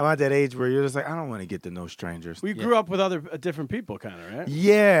 I'm at that age where you're just like, I don't want to get to know strangers. We grew up with other different people, kind of, right?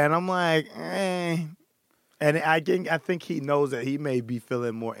 Yeah, and I'm like, eh. And I think he knows that he may be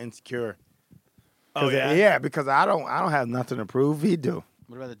feeling more insecure. Oh, yeah? Yeah, because I don't have nothing to prove. He do.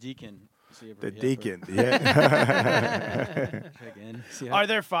 What about the deacon? See if The he ever- deacon, yeah. Check in. See how- Are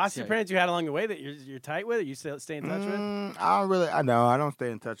there foster see how- parents you had along the way that you're tight with? Or you still stay in touch with? I don't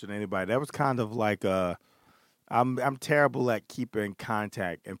stay in touch with anybody. That was kind of like I'm terrible at keeping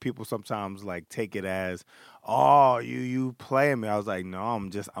contact, and people sometimes like take it as, oh, you playing me. I was like, no,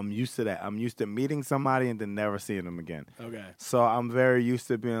 I'm used to that. I'm used to meeting somebody and then never seeing them again. Okay. So I'm very used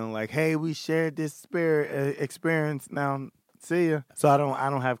to being like, hey, we shared this experience. Now see ya. So I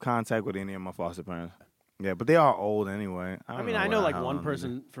don't have contact with any of my foster parents. Yeah, but they are old anyway. I know like one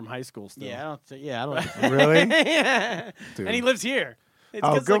person from high school still. Yeah, I don't. Really? Yeah. Dude. And he lives here. It's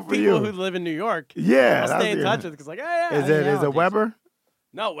Oh, because good like for people you. who live in New York. Yeah, I'll that's stay in the- touch with because like, oh yeah. Is it Weber?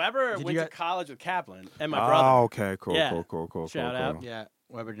 No, Weber Did went you to got- college with Kaplan and my brother. Oh, okay, cool, Yeah. cool. Shout cool. out. Yeah,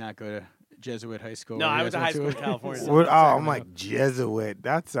 Weber did not go to Jesuit high school. No, where I you went to guys high school in to. California. What, I'm like Jesuit.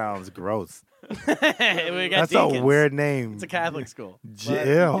 That sounds gross. We got That's Deacons. a weird name. It's a Catholic school.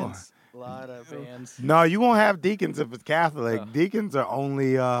 Ew. A lot of bands. No, you won't have deacons if it's Catholic. Oh. Deacons are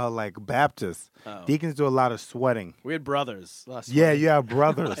only like Baptists. Oh. Deacons do a lot of sweating. We had brothers Yeah, you have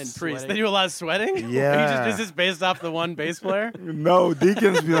brothers. and priests. They do a lot of sweating. Yeah. Is this based off the one bass player? No,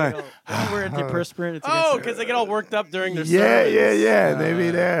 deacons be like, We're antiperspirant. It's Oh, against because they get all worked up during their yeah, sermons. they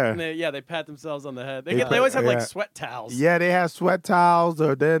be there. And they pat themselves on the head. They They always have like yeah. sweat towels. Yeah, they have sweat towels,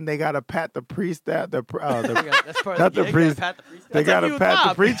 or then they gotta pat the priest that That's part not of the gig, priest. Pat the priest. They That's like gotta you with pat the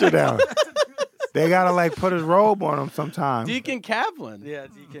Bob. preacher down. They gotta like put his robe on him sometimes. Deacon Kaplan. Yeah,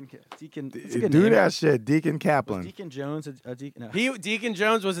 Deacon. It's a good Do name. that shit, Deacon Was Kaplan. Deacon Jones a deacon? No. Deacon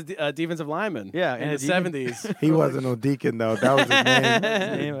Jones was a defensive lineman. Yeah, in and the a deacon. 70s. He wasn't no deacon though. That was his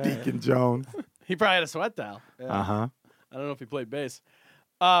name, name, Deacon Jones. He probably had a sweat towel. Uh-huh. I don't know if he played bass.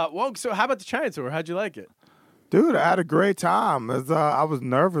 Well, so how about the China tour? How'd you like it? Dude, I had a great time. I was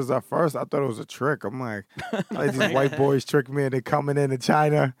nervous at first. I thought it was a trick. I'm like these white boys trick me and they coming into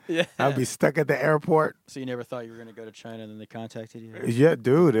China. Yeah. I'd be stuck at the airport. So you never thought you were going to go to China, and then they contacted you? Yeah,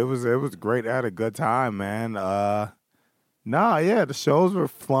 dude, it was great. I had a good time, man. The shows were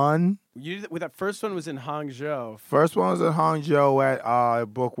fun. That first one was in Hangzhou. First one was in Hangzhou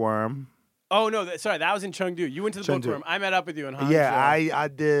at Bookworm. Oh, no, sorry, that was in Chengdu. You went to the Chengdu. bookworm. I met up with you in Hangzhou. Yeah, I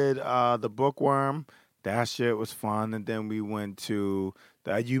did the Bookworm. That shit was fun. And then we went to,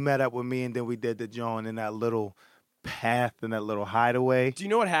 you met up with me, and then we did the joint in that little path in that little hideaway. Do you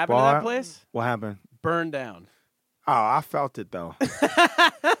know what happened to bar. that place? What happened? Burned down. Oh, I felt it, though.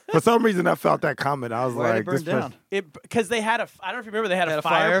 For some reason, I felt that coming. I was Why did like, it burn this down? Because they had I don't know if you remember, they had Had a a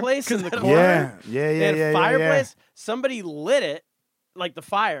fire? fireplace in the corner. Yeah, They had yeah. a fireplace. Somebody lit it, like the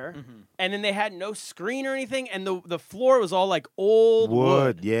fire, and then they had no screen or anything, and the floor was all like old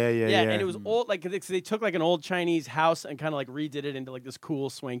wood. Yeah. And it was old, like they took like an old Chinese house and kind of like redid it into like this cool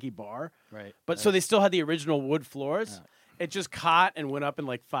swanky bar. Right. But so they still had the original wood floors. It just caught and went up in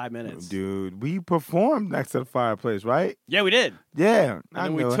like 5 minutes. Dude, we performed next to the fireplace, right? Yeah, we did. Yeah. And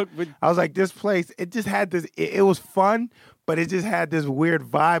then we took. I was like, this place, it just had this, it was fun, but it just had this weird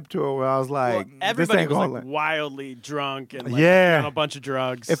vibe to it where I was like, this everybody ain't was going like wildly drunk and like Yeah. on a bunch of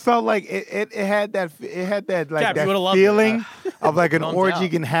drugs. It felt like it had that like Cap, you that would've loved feeling of like an No orgy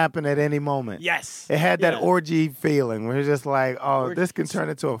doubt. can happen at any moment. Yes. It had that Yeah. orgy feeling where it's just like, oh, this can turn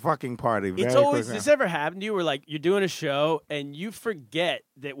into a fucking party. It's very always quickly. this ever happened to you where like you're doing a show and you forget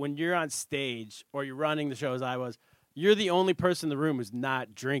that when you're on stage or you're running the show as I was, you're the only person in the room who's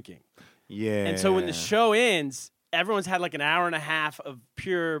not drinking. Yeah. And so when the show ends, everyone's had like an hour and a half of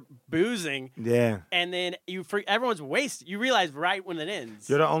pure boozing, Yeah. and then everyone's wasted. You realize right when it ends.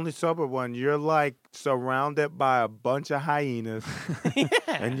 You're the only sober one. You're like surrounded by a bunch of hyenas.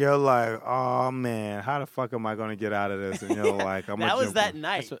 And you're like, oh man, how the fuck am I gonna get out of this? And you're like, I'm that gonna was jump that in.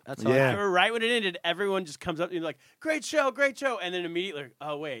 night. That's how I Yeah. I feel. remember right when it ended, everyone just comes up to you like, great show, and then immediately, like,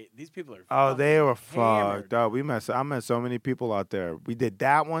 oh wait, these people are. Oh, they were hammered. fucked up. I met so many people out there. We did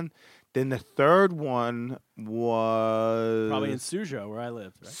that one. Then the third one was Probably in Suzhou where I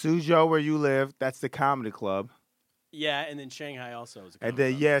lived. Right? Suzhou, where you live. That's the comedy club. Yeah, and then Shanghai also was a And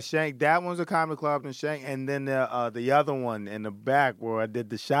comedy then club. Shank. That one's a comedy club in Shank. And then the other one in the back where I did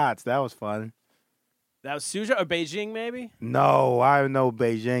the shots. That was fun. That was Suzhou or Beijing, maybe? No, I know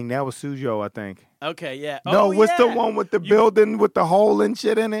Beijing. That was Suzhou, I think. Okay, yeah. No, Oh, what's the yeah. one with the building with the hole and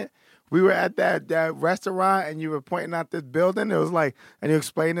shit in it? We were at that restaurant and you were pointing out this building. It was like, and you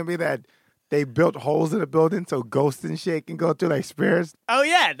explained to me that they built holes in the building so ghosts and shit can go through like spirits. Oh,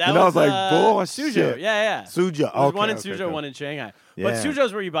 yeah. That And I was like, Suzhou. bullshit. Yeah. Suzhou. There was Okay, one in okay, Suzhou, okay. one in Shanghai. Yeah. But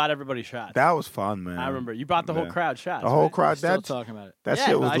Suzhou's where you bought everybody shots. That was fun, man. I remember. You bought the whole Yeah. crowd shots. The whole right? crowd. Still That talking about it. that Yeah,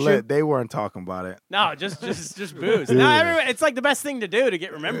 shit was I lit. should- They weren't talking about it. No, just booze. No, it's like the best thing to do to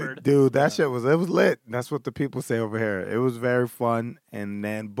get remembered. Dude, that shit was lit. That's what the people say over here. It was very fun. And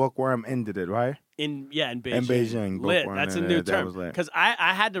then Bookworm ended it, right? In Beijing. In Beijing, Lit. bookworm, That's a yeah, new that term. was lit. Because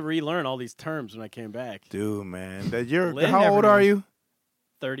I had to relearn all these terms when I came back. Dude, man. Lynn How never old are knew. you?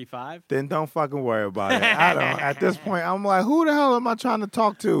 35. Then don't fucking worry about it. I don't. At this point, I'm like, who the hell am I trying to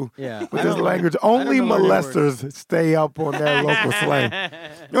talk to? Yeah. With this language, only molesters stay up on their local slang.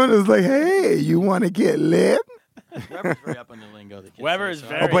 And it's like, hey, you want to get lit? Weber's very up on the lingo. Weber is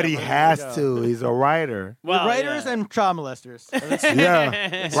very. Oh, but he up on the has lingo. to. He's a writer. Well, writers yeah. and child molesters.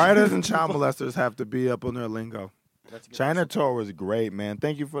 Yeah, writers and child molesters have to be up on their lingo. China tour was great, man.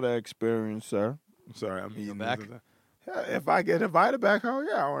 Thank you for the experience, sir. Sorry, I'm eating back? Yeah, if I get invited back home,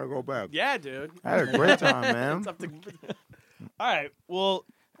 yeah, I want to go back. Yeah, dude. I had a great time, man. It's up to- All right. Well.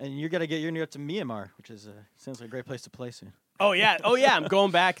 And you're gonna get your near to Myanmar, which is sounds like a great place to play soon. Oh yeah. I'm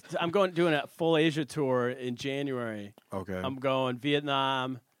going back. I'm going doing a full Asia tour in January. Okay. I'm going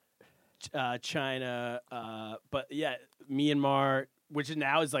Vietnam, China, but yeah, Myanmar, which is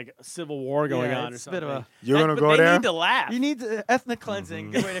now is like a civil war going on or it's a something. bit of a. You're gonna But go they there? need to laugh. You need ethnic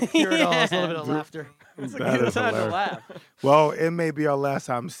cleansing. Good way to cure it all. Is a little bit of laughter. It's a That good is time to hilarious. laugh. Well, it may be our last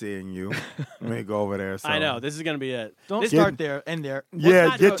time seeing you. Let me go over there. So. I know this is gonna be it. Don't This- start there. End there. Yeah,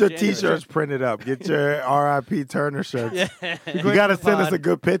 not get till your January. T-shirts printed up. Get your R.I.P. Turner shirts. Yeah. You got to send us a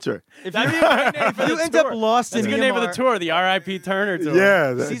good picture. If That'd be a great name for you the end tour. up lost That's in a good name for the Myanmar, tour, the R.I.P. Turner tour.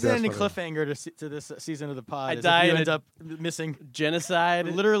 Yeah. Season-ending that's cliffhanger to this season of the pod. I is if die you in end a- up missing, Genocide.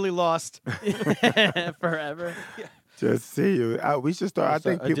 literally lost. Forever. Just see you. We should start. I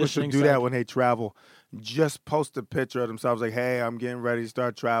Start think people should auditioning do side. that when they travel. Just post a picture of themselves, like, "Hey, I'm getting ready to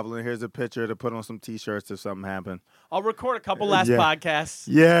start traveling. Here's a picture to put on some T-shirts if something happened." I'll record a couple last Yeah. podcasts.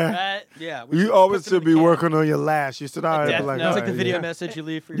 Yeah. Yeah. You always should be working on your last. You should always be Death like, Note. It's "All like the right, video yeah." message you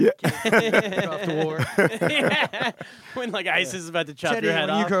leave for your kids off to war. Yeah. When like ISIS is about to chop Teddy, your head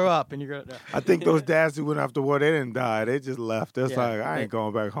when off. you grow up and you grow. No. I think those dads who went off the war, they didn't die. They just left. It's Yeah. like, I ain't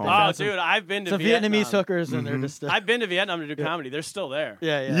going back home. Oh, dude, I've been to Some Vietnam. Vietnamese hookers and they're just. I've been to Vietnam to do comedy. They're still there.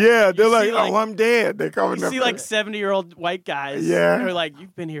 Yeah. Yeah, they're You like, see, like- "Oh, I'm dead." They coming You up. see like 70-year-old white guys. Yeah. They're like,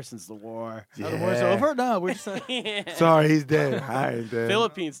 you've been here since the war. Oh, the war's over? No, we're just. Sorry, he's dead. I ain't dead.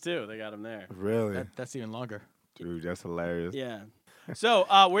 Philippines too. They got him there. Really? That's even longer. Dude, that's hilarious. Yeah. So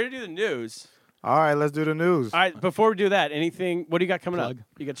we're gonna do the news. All right, let's do the news. All right. Before we do that, anything? What do you got coming Plug. up?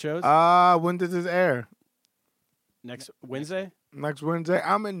 You got shows When does this air? next Wednesday? Next Wednesday.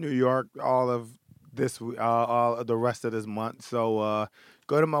 I'm in New York all of this all of the rest of this month. So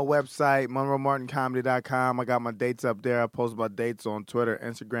go to my website, MonroeMartinComedy.com. I got my dates up there. I post my dates on Twitter,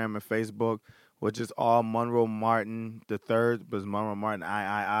 Instagram, and Facebook, which is all Monroe Martin the third, but it's Monroe Martin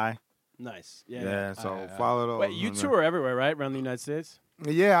III. Nice. Yeah, Yeah. so follow those. Wait, you tour everywhere, right? Around the United States?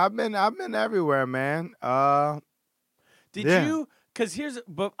 Yeah, I've been everywhere, man. Did Yeah. you? Because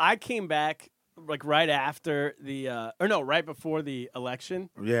but I came back like right after right before the election.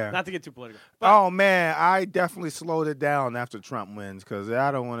 Yeah. Not to get too political. But Oh man, I definitely slowed it down after Trump wins because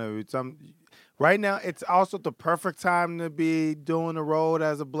I don't want to. Right now, it's also the perfect time to be doing the road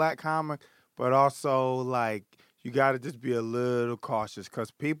as a black comic, but also like you got to just be a little cautious because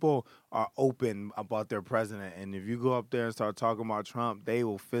people are open about their president, and if you go up there and start talking about Trump, they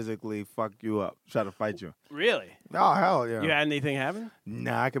will physically fuck you up, try to fight you. really, Oh hell yeah! you had anything happen?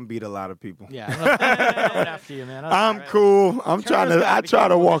 Nah, I can beat a lot of people. Yeah. I'm coming after you, man. I'm cool. I'm trying to. I try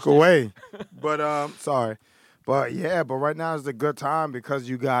to walk away, but sorry, but yeah. But right now is a good time because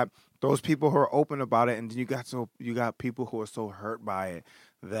you got those people who are open about it, and then you got people who are so hurt by it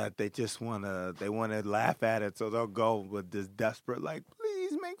that they just wanna laugh at it, so they'll go with this desperate like,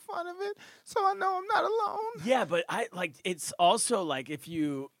 please make fun of it, so I know I'm not alone. Yeah, but it's also like if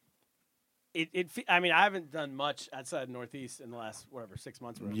you. I mean, I haven't done much outside Northeast in the last 6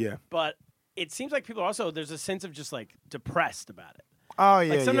 months. Or whatever. Yeah. But it seems like people also there's a sense of just like depressed about it. Oh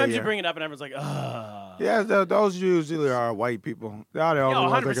yeah, Like sometimes yeah. you bring it up and everyone's like, ugh. Yeah, those usually are white people. Y'all the only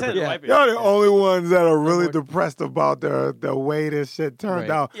ones 100% that they're white people. Y'all the only ones that are really depressed about the way this shit turned Right.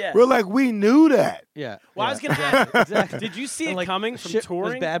 out. Yeah. We're like, we knew that. Yeah. Well, I yeah. was gonna ask. Exactly. Did you see And, it like, coming from shit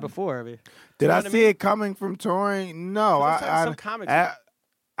touring? was bad before. I mean, Did know I what I see it coming from touring? No, Because some comics-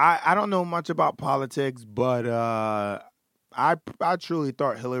 I don't know much about politics, but I truly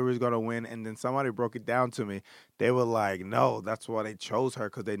thought Hillary was gonna win, and then somebody broke it down to me. They were like, "No, that's why they chose her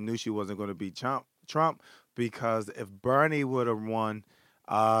because they knew she wasn't going to beat Trump. Because if Bernie would have won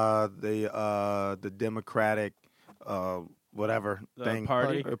the Democratic whatever The thing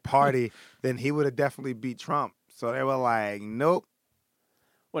party? then he would have definitely beat Trump. So they were like, nope."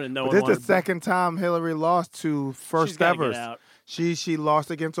 What did no But one this is wanted- the second time Hillary lost to first She's gotta get evers. out. She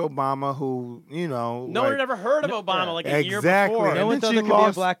lost against Obama, who No one had ever heard of Obama like a year Exactly. before. And no one then thought she there could be a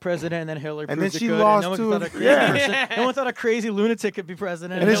lost- black president, and then Hillary and proved then it she could, lost and no to- one thought a crazy yeah. person, no one thought a crazy lunatic could be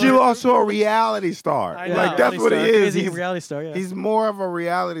president. And then she Hillary- lost to a reality star. I know. Like that's what he Reality is. star, crazy He's, reality star. Yeah. he's more of a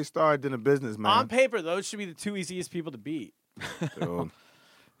reality star than a businessman. On paper, those should be the two easiest people to beat. Dude.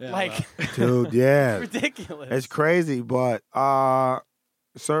 Dude, yeah. ridiculous. It's crazy, but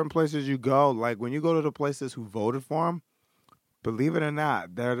certain places you go, like when you go to the places who voted for him, believe it or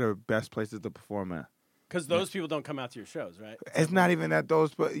not, they're the best places to perform at. Because those people don't come out to your shows, right? It's not even that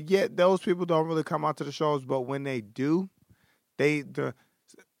those people don't really come out to the shows, but when they do,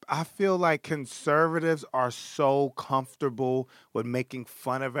 I feel like conservatives are so comfortable with making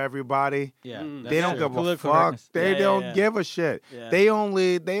fun of everybody. Yeah, they don't give a fuck. They don't give a shit. Yeah. They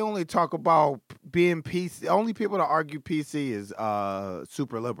only talk about being PC. Only people that argue PC is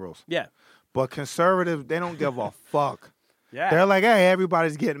super liberals. Yeah. But conservatives, they don't give a fuck. Yeah. They're like, hey,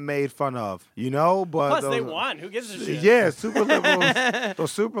 everybody's getting made fun of, you know? But Plus, they won. Who gives a shit? Yeah, super liberals.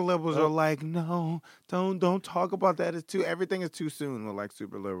 Those super liberals are like, no, don't talk about that. Everything is too soon with like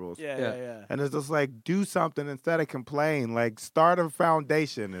super liberals. Yeah. And it's just like, do something instead of complain. Like, start a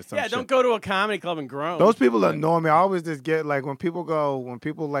foundation or something. Yeah, don't go to a comedy club and groan. Those people annoy me. I always just get like when people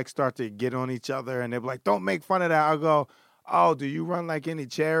like start to get on each other and they're like, don't make fun of that. I go, oh, do you run like any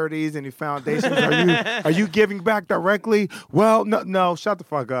charities, any foundations? Are you giving back directly? Well, no, shut the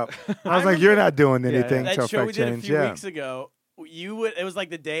fuck up. I was like, you're not doing anything to that show we affect did change. a few weeks ago. It was like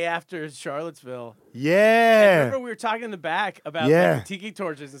the day after Charlottesville. Yeah. I remember we were talking in the back about like, the tiki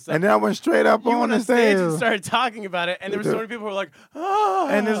torches and stuff. And then I went straight up you on went the on stage and stage. started talking about it, and there were so many people who were like, oh.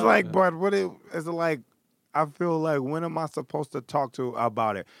 And it's like, but is it like? I feel like, when am I supposed to talk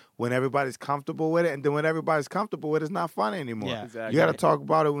about it? When everybody's comfortable with it, and then when everybody's comfortable with it, it's not funny anymore. Yeah, exactly. You got to talk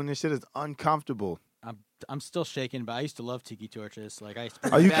about it when this shit is uncomfortable. I'm still shaking, but I used to love tiki torches. Like I used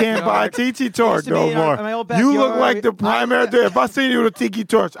to. Oh, you can't buy a tiki torch no more. My old You look backyard. like the primary. If I see you with a tiki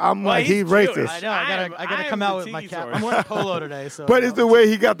torch, I'm like, he's racist. I know. I gotta come out with my cap. I'm wearing polo today, so. But it's the way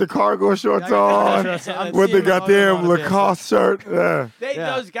he got the cargo shorts on with the goddamn Lacoste shirt. Yeah.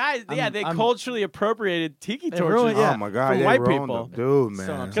 Those guys, they culturally appropriated tiki torches. ruined- yeah. Oh my God, from they white ruined people. them. Dude,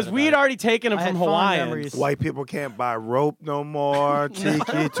 man. Because we had already taken them I had from fond Hawaiians. memories. White people can't buy rope no more.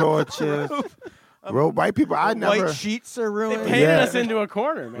 Tiki torches. Rope. White people, I never. White sheets are They ruined. painted Yeah. us into a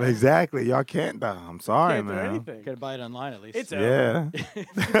corner, man. Exactly. Y'all can't. I'm sorry, Can't do man. anything. Gotta buy it online at least. It's Yeah.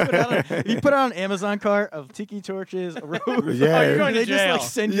 If you put it on an Amazon cart of tiki torches, a rope, Yeah. you're going to they just jail. like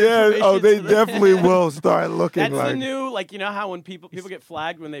send you Yeah. Oh, information they to the- definitely will start looking That's like. the new, like, you know how when people get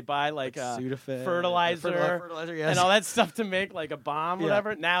flagged when they buy like Sudafed, fertilizer, fertilizer, yes. and all that stuff to make like a bomb, Yeah.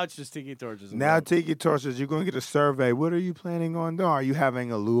 whatever. Now it's just tiki torches. Now, tiki torches, you're going to get a survey. What are you planning on doing? Are you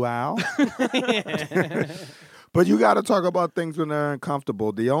having a luau? But you got to talk about things when they're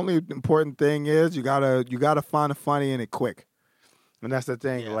uncomfortable. The only important thing is you gotta find the funny in it quick. And that's the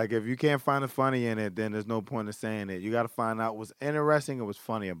thing. Yeah. Like, if you can't find the funny in it, then there's no point in saying it. You got to find out what's interesting and what's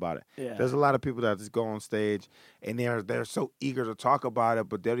funny about it. Yeah. There's a lot of people that just go on stage and they're so eager to talk about it,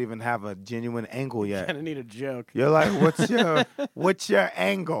 but they don't even have a genuine angle yet. Kind of need a joke. You're like, what's your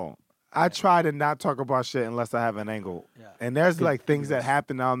angle? I try to not talk about shit unless I have an angle. Yeah. And there's like things that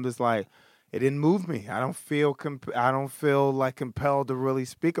happen now. I'm just like, it didn't move me. I don't feel like compelled to really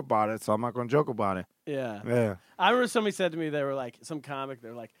speak about it, so I'm not gonna joke about it. Yeah. Yeah. I remember somebody said to me, they were like, some comic,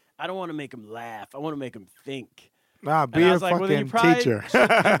 they're like, I don't want to make them laugh. I want to make them think. Nah, And be I a was like, well, then you fucking probably teacher. should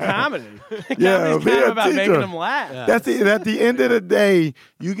do comedy. Yeah, Comedy's be kind a of about making teacher. them laugh. Yeah. That's it. At the end of the day,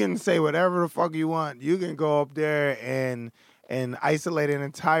 you can say whatever the fuck you want. You can go up there and isolate an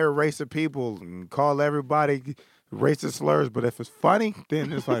entire race of people and call everybody racist slurs. But if it's funny,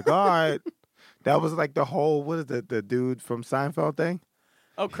 then it's like, all right. That was like the whole, what is it, the dude from Seinfeld thing?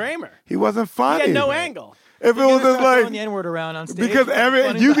 Oh, Kramer. He wasn't funny. He had no angle. If it was just throwing like, the N-word around on stage. because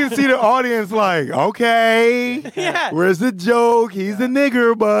you can see the audience like, okay, Yeah. where's the joke? He's a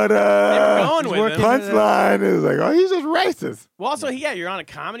nigger, but going with him. punchline is like, oh, he's just racist. Well, also, you're on a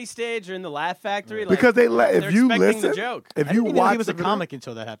comedy stage or in the Laugh Factory. Like, Because they're if you expecting listen, the joke. if I you didn't even know watch he was a the video- comic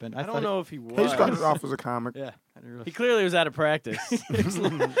until that happened. I don't know if he was. he started off as a comic. Yeah. I didn't really- He clearly was out of practice. He's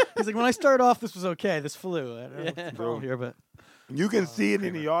like, when I started off, this was okay. This flew. I don't know what's wrong here, but You can see it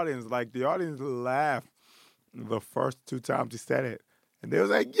in the audience. Like, the audience laughed the first 2 times he said it. And they was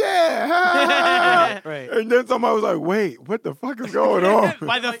like, yeah. right. And then somebody was like, wait, what the fuck is going on?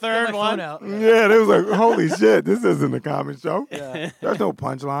 By the third Get my one. phone out. Yeah, they was like, holy shit, this isn't a comedy show. Yeah. There's no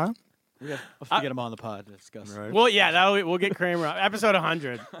punchline. We'll have to get him on the pod to discuss. Right. Well, yeah, we'll get Kramer on. Episode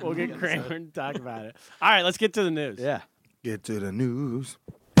 100. We'll get Kramer and talk about it. All right, let's get to the news. Yeah. Get to the news.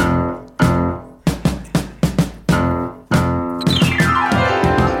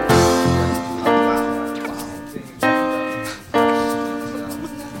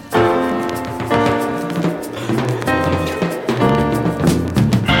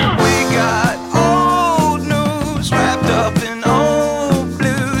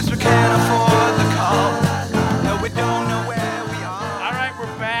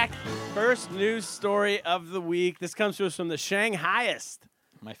 first news story of the week. This comes to us from the Shanghaiist.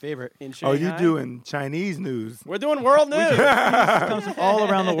 My favorite. In Shanghai. Oh, you doing Chinese news? We're doing world news. It comes from all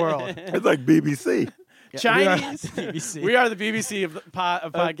around the world. It's like BBC. Chinese. BBC. We are the BBC of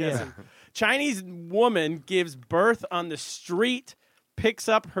podcasting. Chinese woman gives birth on the street, picks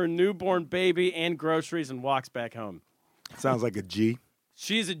up her newborn baby and groceries, and walks back home. Sounds like a G.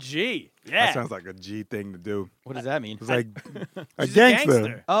 She's a G. Yeah. That sounds like a G thing to do. What does that mean? It's like a She's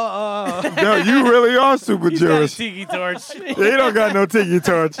gangster. Oh. No, you really are super He's got a Jewish. tiki torch. He don't got no tiki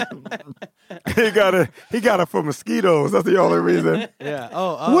torch. He got it for mosquitoes. That's the only reason. Yeah.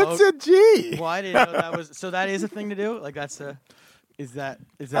 Oh. What's a G? Well, I didn't know that was. So that is a thing to do. Like that's a. Is that?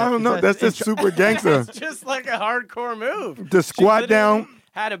 I don't know. That's just super gangster. It's just like a hardcore move. To squat down.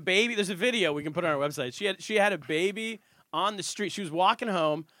 Had a baby. There's a video we can put on our website. She had a baby on the street. She was walking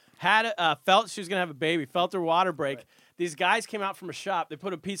home. Felt she was gonna have a baby. Felt her water break. Right. These guys came out from a shop. They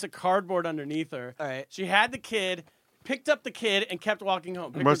put a piece of cardboard underneath her. All right. She had the kid, picked up the kid, and kept walking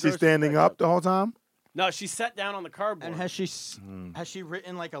home. Was she standing up the whole time? No, she sat down on the cardboard. And has she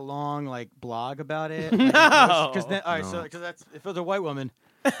written like a long like blog about it? No. Because that's if it was a white woman.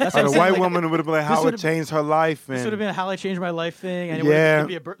 That's The what I'm white saying, woman would have been like, how it changed her life. This would have been how I changed my life thing. And Yeah. it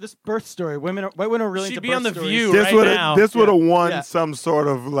would be this birth story. White women are really She'd into be birth on The stories. View This right now. This would have won Yeah. some sort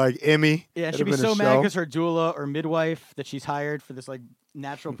of like Emmy. Yeah, It'd she'd be have been so a mad show. because her doula or midwife that she's hired for this like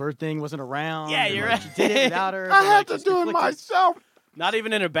natural birth thing wasn't around. Yeah, and, you're like, right. She did it without her. I but, had like, to she's do it conflicted. myself. Not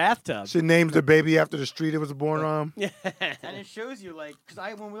even in a bathtub. She named the baby after the street it was born on. Yeah. And it shows you like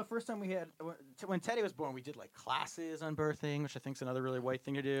because the first time when Teddy was born, we did like classes on birthing, which I think is another really white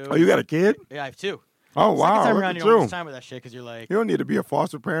thing to do. Oh, you got a kid? Yeah, I have two. Oh, Second wow. time Look around, at you don't you. waste time with that shit because you're like. You don't need to be a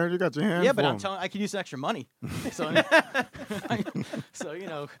foster parent. You got your hands Yeah, but full. I'm telling I could use extra money. So, so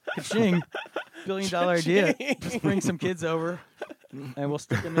ka-ching, $1 billion idea. Just bring some kids over, and we'll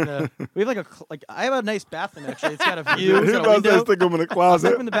stick them in the. We have I have a nice bathroom actually. It's got a view. It's He got a does window. say stick them in the Stick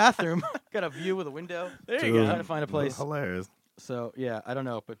closet. them in the bathroom. Got a view with a window. There you go. Trying to find a place. Hilarious. So yeah, I don't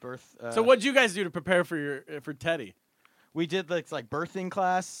know, but birth. So what'd you guys do to prepare for Teddy? We did like birthing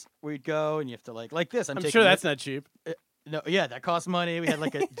class. We'd go and you have to like this. I'm taking sure it. that's not cheap. No, yeah, that costs money. We had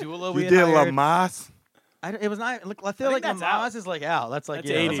like a doula. We You had did hired. Lamaze? It was not. Look, I feel I like think that's out. Lamaze is like out. That's like That's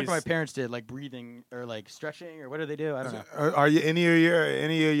that's like 80s. what my parents did, like breathing or like stretching or what do they do? I don't know. Are you any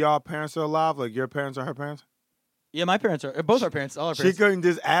of y'all parents are alive? Like your parents or her parents? Yeah, my parents are both our parents. All our She parents. couldn't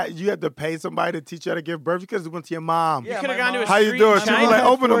just ask. You had to pay somebody to teach you how to give birth because it went to your mom. You Yeah, could have my gone to a mom- How you street doing? in She China. was like,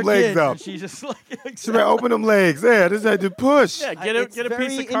 open them 4 legs kids, up. and she just like. She like, open them legs. Yeah, this had to push. Yeah, get It's a very,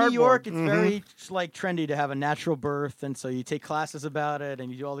 piece of in cardboard. New York, it's Mm-hmm. very like trendy to have a natural birth, and so you take classes about it, and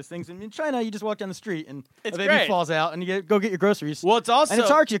you do all these things. And in China, you just walk down the street, and It's a baby great. falls out, and you go get your groceries. Well, it's also and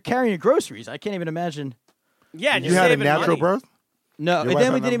it's hard. You're carrying your groceries. I can't even imagine. Yeah, and You you're had a saving natural money. birth? No, Your and wife then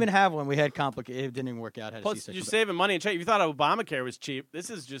had we didn't none? even have one. We had complicated. It didn't even work out. Had a Plus, C-section, you're but- saving money. And if you thought Obamacare was cheap,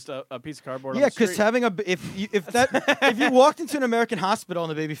 this is just a piece of cardboard. Yeah, on the because street. having if you walked into an American hospital and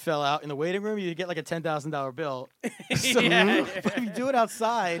the baby fell out in the waiting room, you'd get like a $10,000 bill. So, Yeah. but if you do it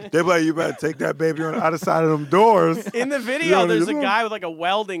outside, They're like, you better take that baby on the other side of them doors. In the You video, know, there's a you- guy with like a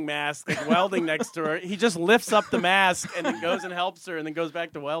welding mask, like welding next to her. He just lifts up the mask and then goes and helps her, and then goes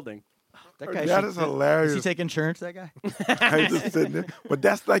back to welding. that guy That should- is hilarious. Does he take insurance? That guy? I just sitting there. But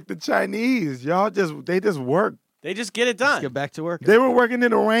that's like the Chinese. They just work. They just get it Let's done. get back to work. They were working in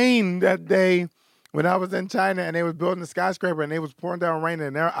the rain that day when I was in China, and they was building a skyscraper, and they was pouring down rain,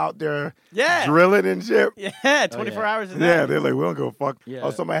 and they're out there Yeah. drilling and shit. Yeah, 24 hours a day. Yeah, they're like, we don't give a fuck. Yeah. Oh,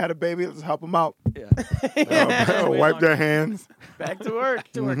 somebody had a baby, let's help them out. Yeah. Wipe their hands. Back to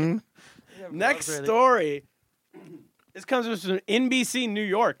work. Mm-hmm. Next story. This comes from NBC New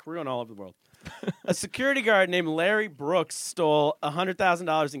York. We're going all over the world. A security guard named Larry Brooks stole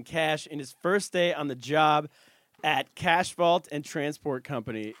 $100,000 in cash in his first day on the job at Cash Vault and Transport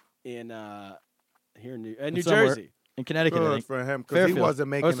Company in here in New Somewhere. Jersey. In Connecticut, I Good think. for him, because he Fairfield. wasn't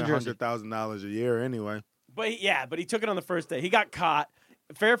making Most of Jersey. $100,000 a year anyway. But he took it on the first day. He got caught.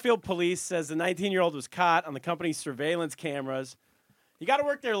 Fairfield police says the 19-year-old was caught on the company's surveillance cameras. You got to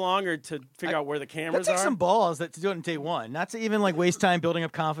work there longer to figure out where the That cameras takes are. some balls to do it in day one. Not to even like waste time building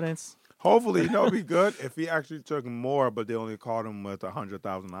up confidence. Hopefully, it'd be good if he actually took more, but they only caught him with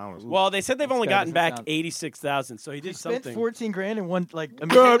 $100,000. Well, they said they've only bad gotten doesn't back sound- 86,000, so he did He spent something. 14 grand in one like a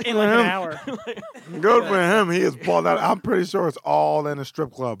Good in for like him. an hour. Good for him. He is balled out. I'm pretty sure it's all in a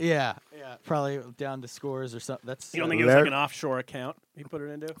strip club. Yeah, probably down to scores or something. That's You don't think it was like Larry- an offshore account he put it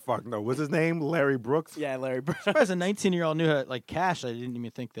into? Fuck no. What's his name? Larry Brooks? Yeah, Larry Brooks. as a 19-year-old knew how like cash. I didn't even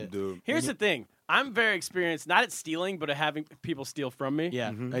think that. Dude. Here's the thing. I'm very experienced, not at stealing, but at having people steal from me.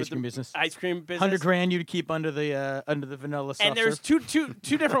 Yeah, ice cream business. Ice cream business. 100 grand you'd keep under the vanilla soft And there's serve.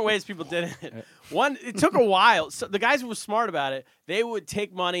 two different ways people did it. One, it took a while. So the guys who were smart about it, they would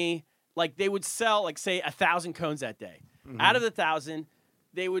take money, like they would sell, like say 1,000 cones that day. Out of the 1,000,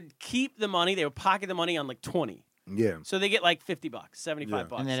 they would keep the money. They would pocket the money on like 20. Yeah. So they get like $50,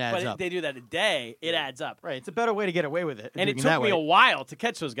 $75. And it adds but up. if they do that a day, it adds up. Right, it's a better way to get away with it. And it took me a while to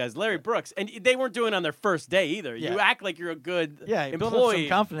catch those guys, Larry Brooks, and they weren't doing it on their first day either. Yeah. You act like you're a good you build up some employee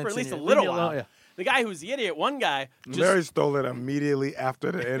confidence for at in least you. a Leave little me while. alone, yeah. The guy who's the idiot, one guy, just, Larry stole it immediately after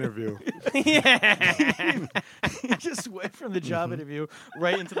the interview. He just went from the job interview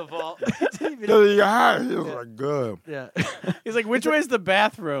right into the vault. He was like, good. Yeah. he's like, which way is the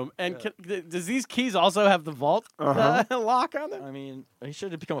bathroom? And does these keys also have the vault lock on them? I mean, he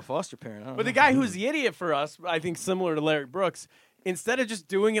should have become a foster parent. I don't But know. the guy who's the idiot for us, I think similar to Larry Brooks, instead of just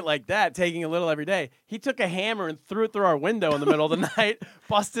doing it like that, taking a little every day, he took a hammer and threw it through our window in the middle of the night,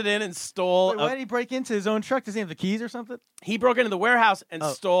 busted in and stole. Wait, why did he break into his own truck? Does he have the keys or something? He broke into the warehouse and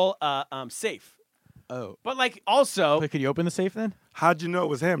stole a safe. Oh. But like also, But could you open the safe then? How'd you know it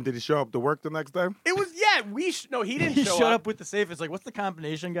was him? Did he show up to work the next day? it was no, he didn't He show showed up with the safe. It's like, what's the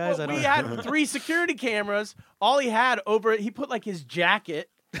combination, guys? Well, I don't we know. had 3 security cameras. All he had he put like his jacket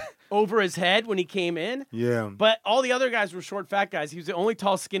over his head when he came in. Yeah. But all the other guys were short, fat guys. He was the only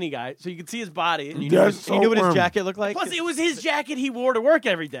tall, skinny guy, so you could see his body. You knew, you knew what his jacket looked like? Plus, it was his jacket he wore to work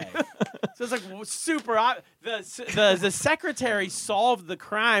every day. So it's like super. The secretary solved the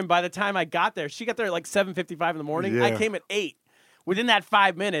crime by the time I got there. She got there at like 7:55 in the morning. Yeah. I came at 8. Within that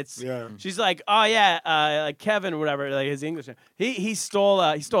 5 minutes, she's like, "Oh yeah, like Kevin or whatever, like his English. He stole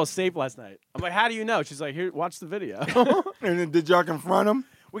a safe last night." I'm like, "How do you know?" She's like, "Here, watch the video." And then did y'all confront him?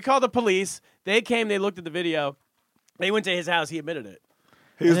 We called the police. They came. They looked at the video. They went to his house. He admitted it.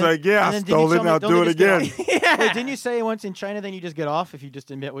 He was like, yeah, I stole it, now do it again. Wait, didn't you say once in China, then you just get off if you just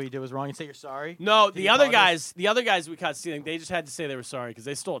admit what you did was wrong and say you're sorry? No, Did the you other apologize? guys we caught stealing, they just had to say they were sorry because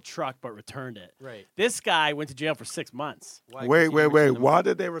they stole a truck but returned it. Right. This guy went to jail for 6 months. Wait. Why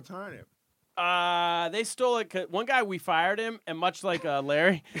did they return it? They stole it. 'Cause one guy, we fired him, and much like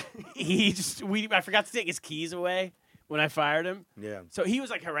Larry, I forgot to take his keys away when I fired him. Yeah. So he was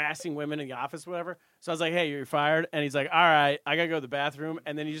like harassing women in the office, whatever. So I was like, "Hey, you're fired," and he's like, "All right, I gotta go to the bathroom,"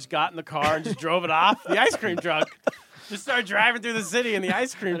 and then he just got in the car and just drove it off the ice cream truck. Just started driving through the city in the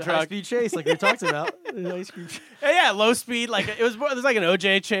ice cream truck. High-speed chase, like we talked about. The ice cream. Yeah, low speed. Like it was like an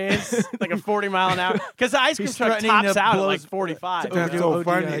OJ chase, like a 40 mile an hour. Because the ice cream He's truck threatening tops to out at blow like his- 45. That's do so OD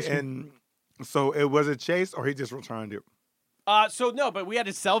funny. ice cream. And so it was a chase, or he just returned it? So no, but we had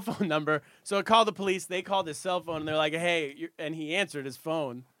his cell phone number. So I called the police. They called his cell phone, and they're like, "Hey," and he answered his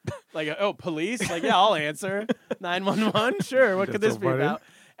phone. Like, "Oh, police?" Like, "Yeah, I'll answer." 911. Sure. What could That's this so be funny. about?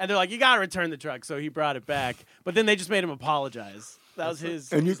 And they're like, "You gotta return the truck." So he brought it back. But then they just made him apologize. That was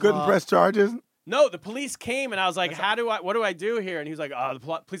his. And you couldn't press charges? No, the police came, and I was like, what do I do here? And he was like, "Oh,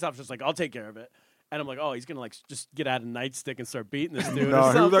 the police officer's like, I'll take care of it." And I'm like, "Oh, he's gonna like just get out a nightstick and start beating this dude." No,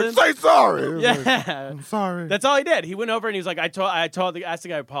 or he was like, something. say sorry. He was like, Yeah, I'm sorry. that's all he did. He went over and he was like, asked the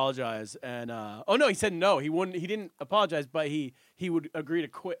guy to apologize, and oh no, he said no, he didn't apologize, but he would agree to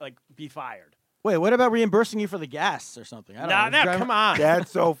quit, like be fired. Wait, what about reimbursing you for the gas or something? I don't know. Nah, come on.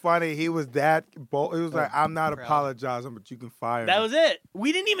 That's so funny. He was that bold. He was like, I'm not apologizing, but you can fire That me. was it.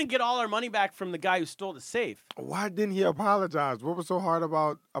 We didn't even get all our money back from the guy who stole the safe. Why didn't he apologize? What was so hard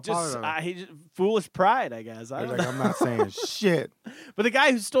about Just apologizing? foolish pride, I guess. I He's don't like, know. I'm not saying shit. But the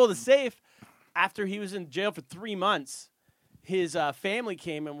guy who stole the safe, after he was in jail for 3 months, his family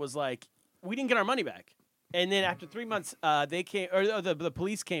came and was like, "We didn't get our money back." And then after 3 months, they came, or the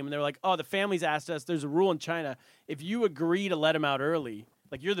police came, and they were like, "Oh, the family's asked us. There's a rule in China. If you agree to let him out early,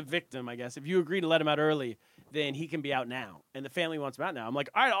 like you're the victim, I guess. If you agree to let him out early, then he can be out now. And the family wants him out now." I'm like,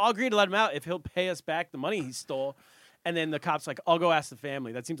 "All right, I'll agree to let him out if he'll pay us back the money he stole." And then the cop's like, "I'll go ask the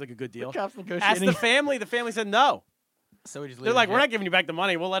family. That seems like a good deal." cop's Ask negotiating. the family. The family said no. So we just They're like, "We're not giving you back the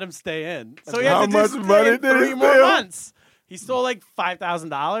money. We'll let him stay in." So he How had to much just money stay in did he 3 more steal? months. He stole like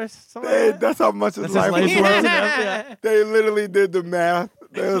 $5,000. Something Hey, like that. that's how much his That's life his was life's worth. worth. Yeah. They literally did the math.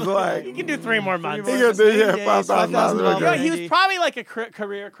 They was like, You can do 3 more months. he got days, $5,000. You know, he was probably like a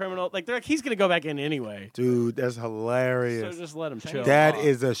career criminal. Like they're like, he's gonna go back in anyway. Dude, that's So hilarious. just let him chill. That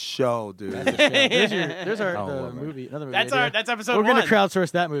is a show, dude. There's our Oh, the well, man. movie. Another movie. That's idea. that's episode We're 1. gonna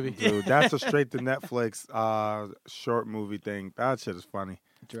crowdsource that movie. Dude, that's a straight to Netflix short movie thing. That shit is funny.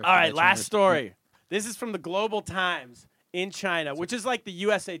 Directed All right, by last China. story. This is from the Global Times in China, which is like the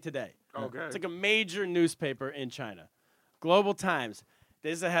USA Today. Okay. It's like a major newspaper in China. Global Times.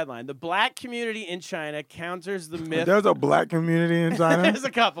 This is a headline. The black community in China counters the myth. There's a black community in China? There's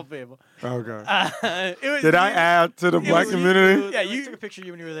a couple people. Okay. Did I add to the black community? Yeah, you took a picture of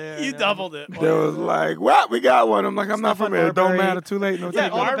you when you were there. You doubled it. There was like, what? We got one. I'm like, I'm not from here. It don't Marbury. matter. Too late. No Yeah,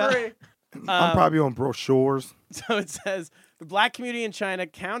 taking. Marbury. I'm probably on brochures. So it says the black community in China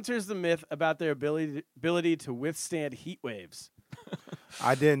counters the myth about their ability to withstand heat waves.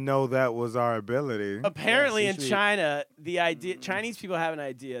 I didn't know that was our ability. Apparently, in China, Chinese people have an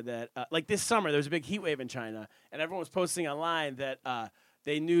idea that, like this summer, there was a big heat wave in China, and everyone was posting online that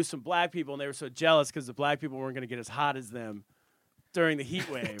they knew some black people, and they were so jealous because the black people weren't going to get as hot as them during the heat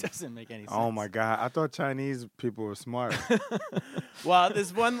wave. It doesn't make any sense. Oh my God! I thought Chinese people were smart. Well,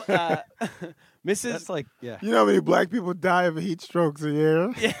 there's one, Mrs. That's like, yeah. You know how many black people die of heat strokes a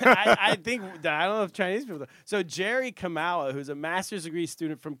year? Yeah, I think, I don't know if Chinese people. So Jerry Kamawa, who's a master's degree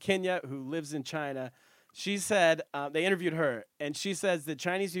student from Kenya who lives in China, she said, they interviewed her, and she says that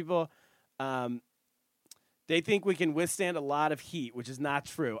Chinese people, they think we can withstand a lot of heat, which is not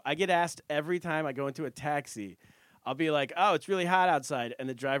true. I get asked every time I go into a taxi, I'll be like, oh, it's really hot outside. And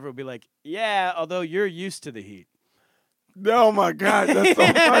the driver will be like, yeah, although you're used to the heat. Oh my God, that's so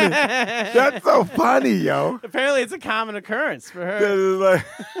funny. That's so funny, yo. Apparently, it's a common occurrence for her. That is like,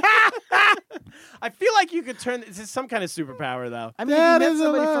 I feel like you could turn. This is some kind of superpower, though. I mean, That if you met is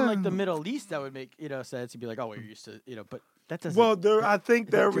somebody a from lie. like the Middle East, that would make sense. You'd be like, oh, well, you're used to but that doesn't. well, I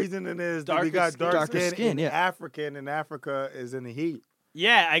think their reasoning is that we got dark skin, skin, and yeah. African, and Africa is in the heat.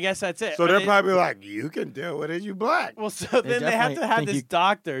 Yeah, I guess that's it. So But they're it- probably like, you can deal with it, you black. Well, so then they have definitely to have think this you-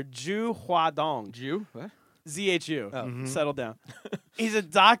 doctor, Zhu Huadong. Jew? What? ZHU. Mm-hmm. Settle down. He's a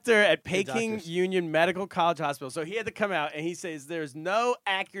doctor at Peking doctors. Union Medical College Hospital. So he had to come out and he says there's no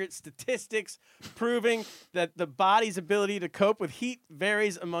accurate statistics proving that the body's ability to cope with heat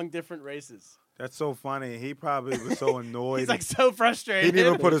varies among different races. That's so funny. He probably was so annoyed. He's like so he frustrated. didn't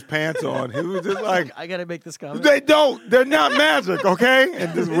even put his pants on. He was just like, I gotta make this comment. they don't. They're not magic, okay?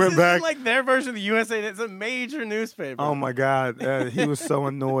 And just This went is back. like their version of the USA. It's a major newspaper. Oh my God, he was so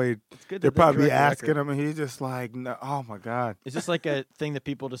annoyed. good They're that they probably correct the asking record. him, and he's just like, no, "Oh my God." Is this like a thing that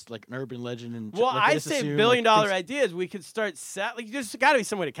people just like an urban legend and? Well, like, they I just say assume, billion-dollar things- ideas. We could start like there's got to be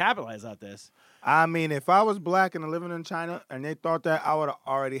some way to capitalize on this. I mean, if I was black and living in China, and they thought that, I would have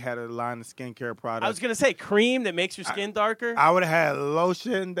already had a line of skincare products. I was gonna say cream that makes your skin darker. I would have had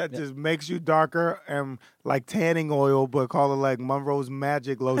lotion that just makes you darker and like tanning oil, but call it like Monroe's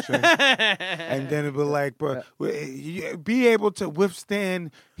Magic Lotion. And then it'd be like, bro, be able to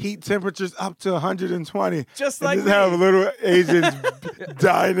withstand heat temperatures up to 120. Just and like just have me. little Asians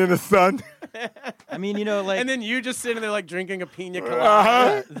dying in the sun. I mean, like. And then you just sitting there like drinking a pina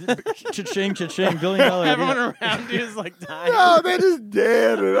colada. Cha-ching, cha-ching, $1 billion idea. Everyone around you is like dying. No, they just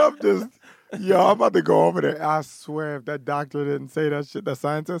dead, and I'm just, I'm about to go over there. I swear, if that doctor didn't say that shit, that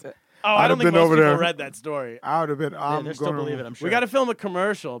scientist, Oh, I I'd don't have think been most over people there. read that story. I would have been. Yeah, I'm they still gonna, believe it, I'm sure. We got to film a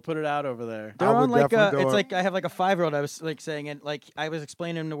commercial, put it out over there. They're I would on like definitely do it's it. like I have like a 5-year-old. I was like saying, and like I was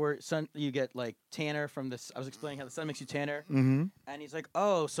explaining to him the word sun. You get like tanner from this. I was explaining how the sun makes you tanner, Mm-hmm. and he's like,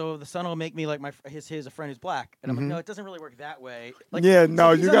 "Oh, so the sun will make me like his a friend who's black." And I'm like, "No, it doesn't really work that way." Like, Yeah, so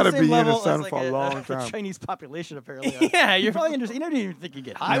no, he's you on the gotta same be in the level sun as, for a long time. Chinese population apparently. Yeah, you you're probably understand. You don't even think you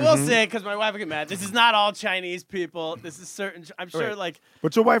get hot. I will say, because my wife will get mad, this is not all Chinese people. This is certain. I'm sure, Right. like,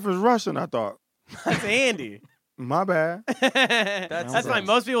 But your wife is Russian, I thought. that's Andy. My bad. That's fine. sense.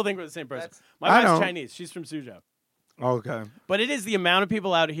 Most people think we're the same person. My I wife's don't. Chinese. She's from Suzhou. Okay. But it is the amount of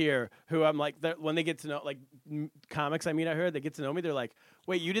people out here who I'm like, when they get to know, like comics I meet out here, they get to know me. They're like,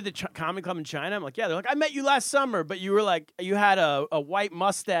 wait, you did the comic club in China? I'm like, yeah. They're like, I met you last summer, but you were like, you had a white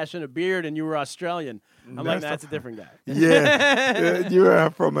mustache and a beard and you were Australian. I'm like, that's a different guy. Yeah. You are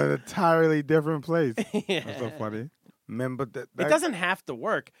from an entirely different place. That's so funny. Man, but It doesn't have to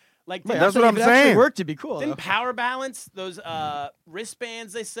work. Like, Right, That's so what if I'm it actually saying. worked to be cool. didn't though. Power Balance, those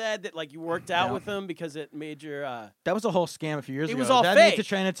wristbands they said that like you worked out with them because it made your That was a whole scam a few years It ago. was all that made it to fake.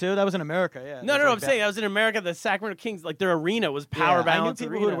 China too. That was in America. Yeah. No, I'm saying I was in America. The Sacramento Kings, like their arena was Power Balance I knew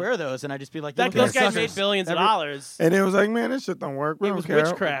people arena. who would wear those, and I'd just be like, That "You those guys suckers." made billions of Every- dollars. And it was like, man, this shit don't work. We It don't was care.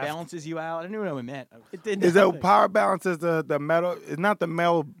 witchcraft. It balances you out. I didn't even know what it meant. It did Is that nothing. power balance is the metal? It's not the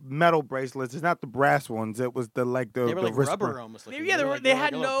metal bracelets. It's not the brass ones. It was the like the They were the like wrist rubber band. almost. Looking. Yeah, were like- they were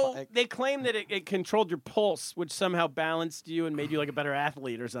had like a little no. They claimed that it controlled your pulse, which somehow balanced you and made you like a better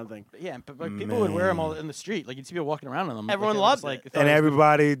athlete or something. Yeah, but like, people would wear them all in the street. Like you'd see people walking around in them. Everyone like, loved like, it. thought And it was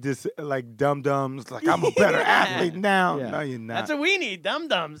everybody just like dum dums. Like I'm a better athlete now. Yeah. No, you're not. That's what we need, dum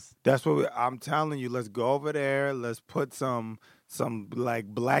dums. That's what I'm telling you. Let's go over there. Let's put some like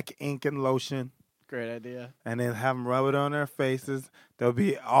black ink and lotion. Great idea. And then have them rub it on their faces. They'll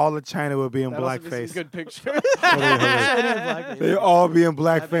be all of China will be in blackface. Good picture. They all be in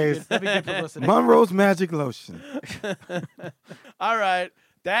blackface. That'd be good publicity. Monroe's Magic Lotion. All right.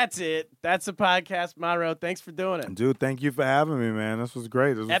 That's it. That's the podcast, Monroe. Thanks for doing it. Dude, thank you for having me, man. This was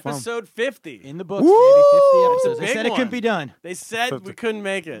great. This was Episode 50. In the books, baby. 50 episodes. They said it one. couldn't be done. They said we couldn't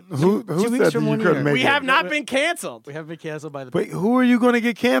make it. Who 2 weeks said that from you 1 couldn't year. make We it? have not been canceled. We haven't been canceled by the. Wait, who are you going to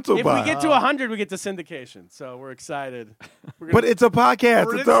get canceled If by? we get to 100, we get to syndication. So we're excited. But it's a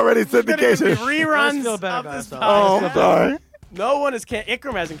podcast. It's already syndication. Reruns feel better of about this ourselves. Oh, podcast. I'm sorry. No one is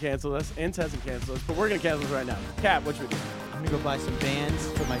Ikram hasn't canceled us. Ince hasn't canceled us. But we're going to cancel us right now. Cap, what should we do? I'm gonna go buy some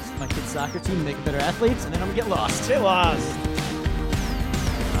bands for my kids' soccer team to make them better athletes, and then I'm gonna get lost. Get lost.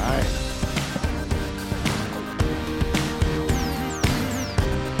 All right.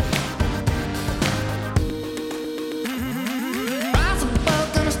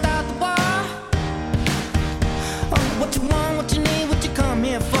 What you want, what you need, what you come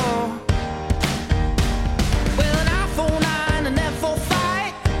here for? Well, an I-49 and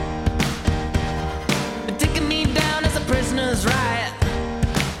F-45, they're taking me down as a prisoner's riot.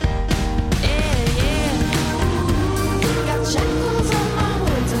 Yeah, yeah. Got shackles on my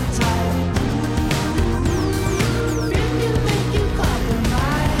words and tight. Fear can make you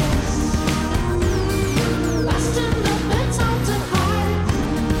compromise. Lost in love, it's hard to hide.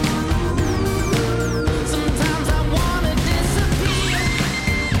 Sometimes I wanna disappear.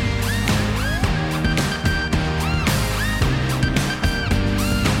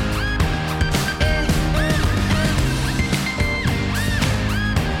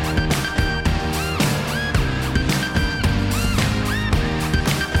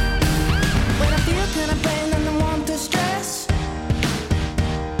 When I feel kinda pain and I want to stress,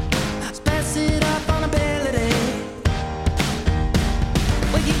 spice it up on a ability.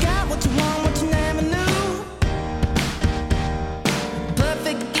 Well, you got what you want, what you never knew.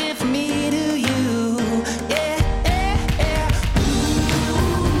 Perfect gift from me to you. Yeah, yeah, yeah.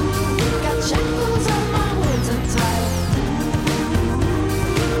 Got shackles on my words and tight.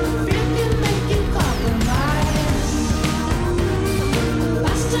 Fear can make you compromise.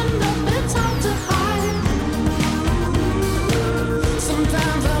 Lost in love, it's hard to hide.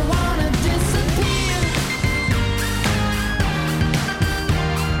 Sometimes I wanna disappear.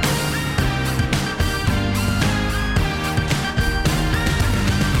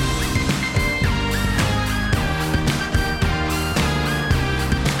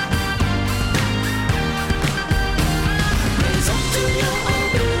 It's up to your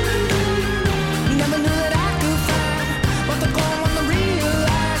ability. You never knew that I could find what the goal when I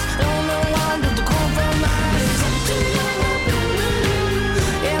realize. Don't know why I'm the compromise. It's up to your ability.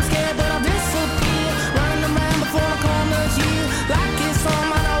 Yeah, I'm scared, but I'll disappear. Running around before I come to you. Like it's on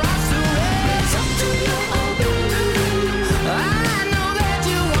my rise to it. It's up to your ability. I know that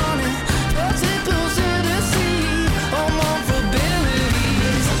you want it. Touch it closer to see. Oh, more ability.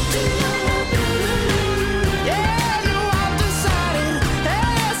 It's up to your ability. Yeah, you have decided.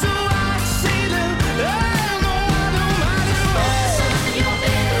 Yeah, so I see them. I know I don't mind it. Focus on your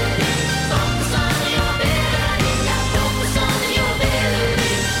ability. Focus on your ability. Focus on your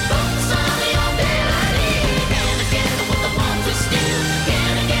ability. Focus on your ability. Can I get what they want to steal?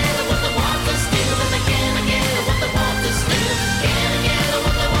 Can I get what they want to steal? And I can I get what they want to steal? Can I get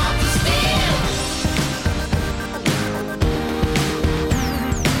what they want to steal?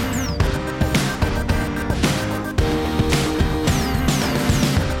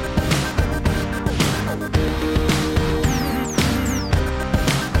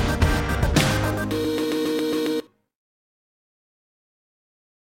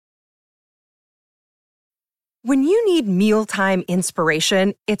 When you need mealtime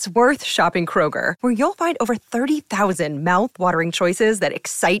inspiration, it's worth shopping Kroger, where you'll find over 30,000 mouth-watering choices that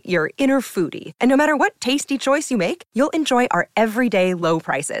excite your inner foodie. And no matter what tasty choice you make, you'll enjoy our everyday low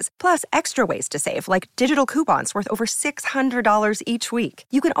prices, plus extra ways to save, like digital coupons worth over $600 each week.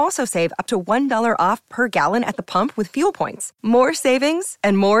 You can also save up to $1 off per gallon at the pump with fuel points. More savings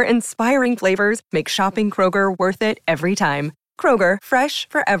and more inspiring flavors make shopping Kroger worth it every time. Kroger, fresh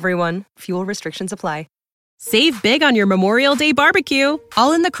for everyone. Fuel restrictions apply. Save big on your Memorial Day barbecue,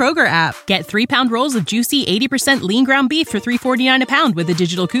 all in the Kroger app. Get 3-pound rolls of juicy 80% lean ground beef for $3.49 a pound with a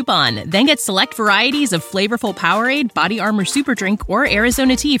digital coupon. Then get select varieties of flavorful Powerade, Body Armor Super Drink, or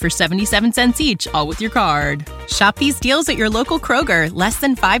Arizona tea for 77 cents each, all with your card. Shop these deals at your local Kroger, less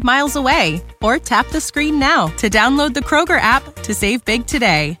than 5 miles away. Or tap the screen now to download the Kroger app to save big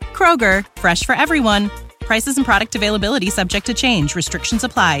today. Kroger, fresh for everyone. Prices and product availability subject to change. Restrictions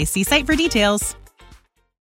apply. See site for details.